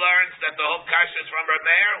 Rashi learns that the whole kasha is from Reb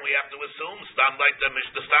Meir. We have to assume Stam like the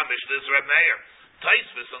Stam is Reb Meir.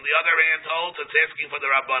 Tosfos, on the other hand, holds it's asking for the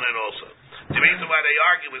Rabbanan also. The reason why they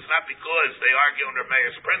argue is not because they argue on Reb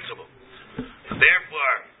Meir's principle.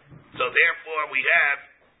 Therefore, we have.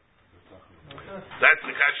 That's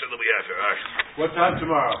the kasha that we have here. All right. What time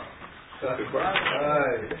tomorrow?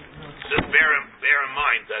 Just bear in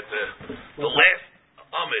mind that the last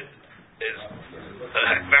Amid is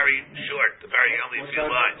very short, very only a few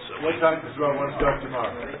lines. So What time does Rob want to start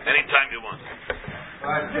tomorrow? anytime you want.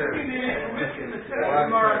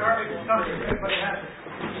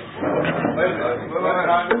 What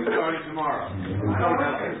time are we starting tomorrow?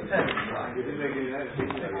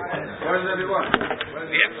 Where's everyone?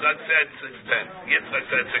 Yitzchak said 6:10. Yitzchak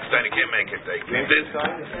said 6:10. He can't make it. They did.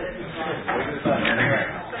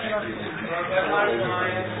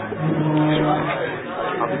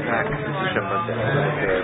 I'll be back.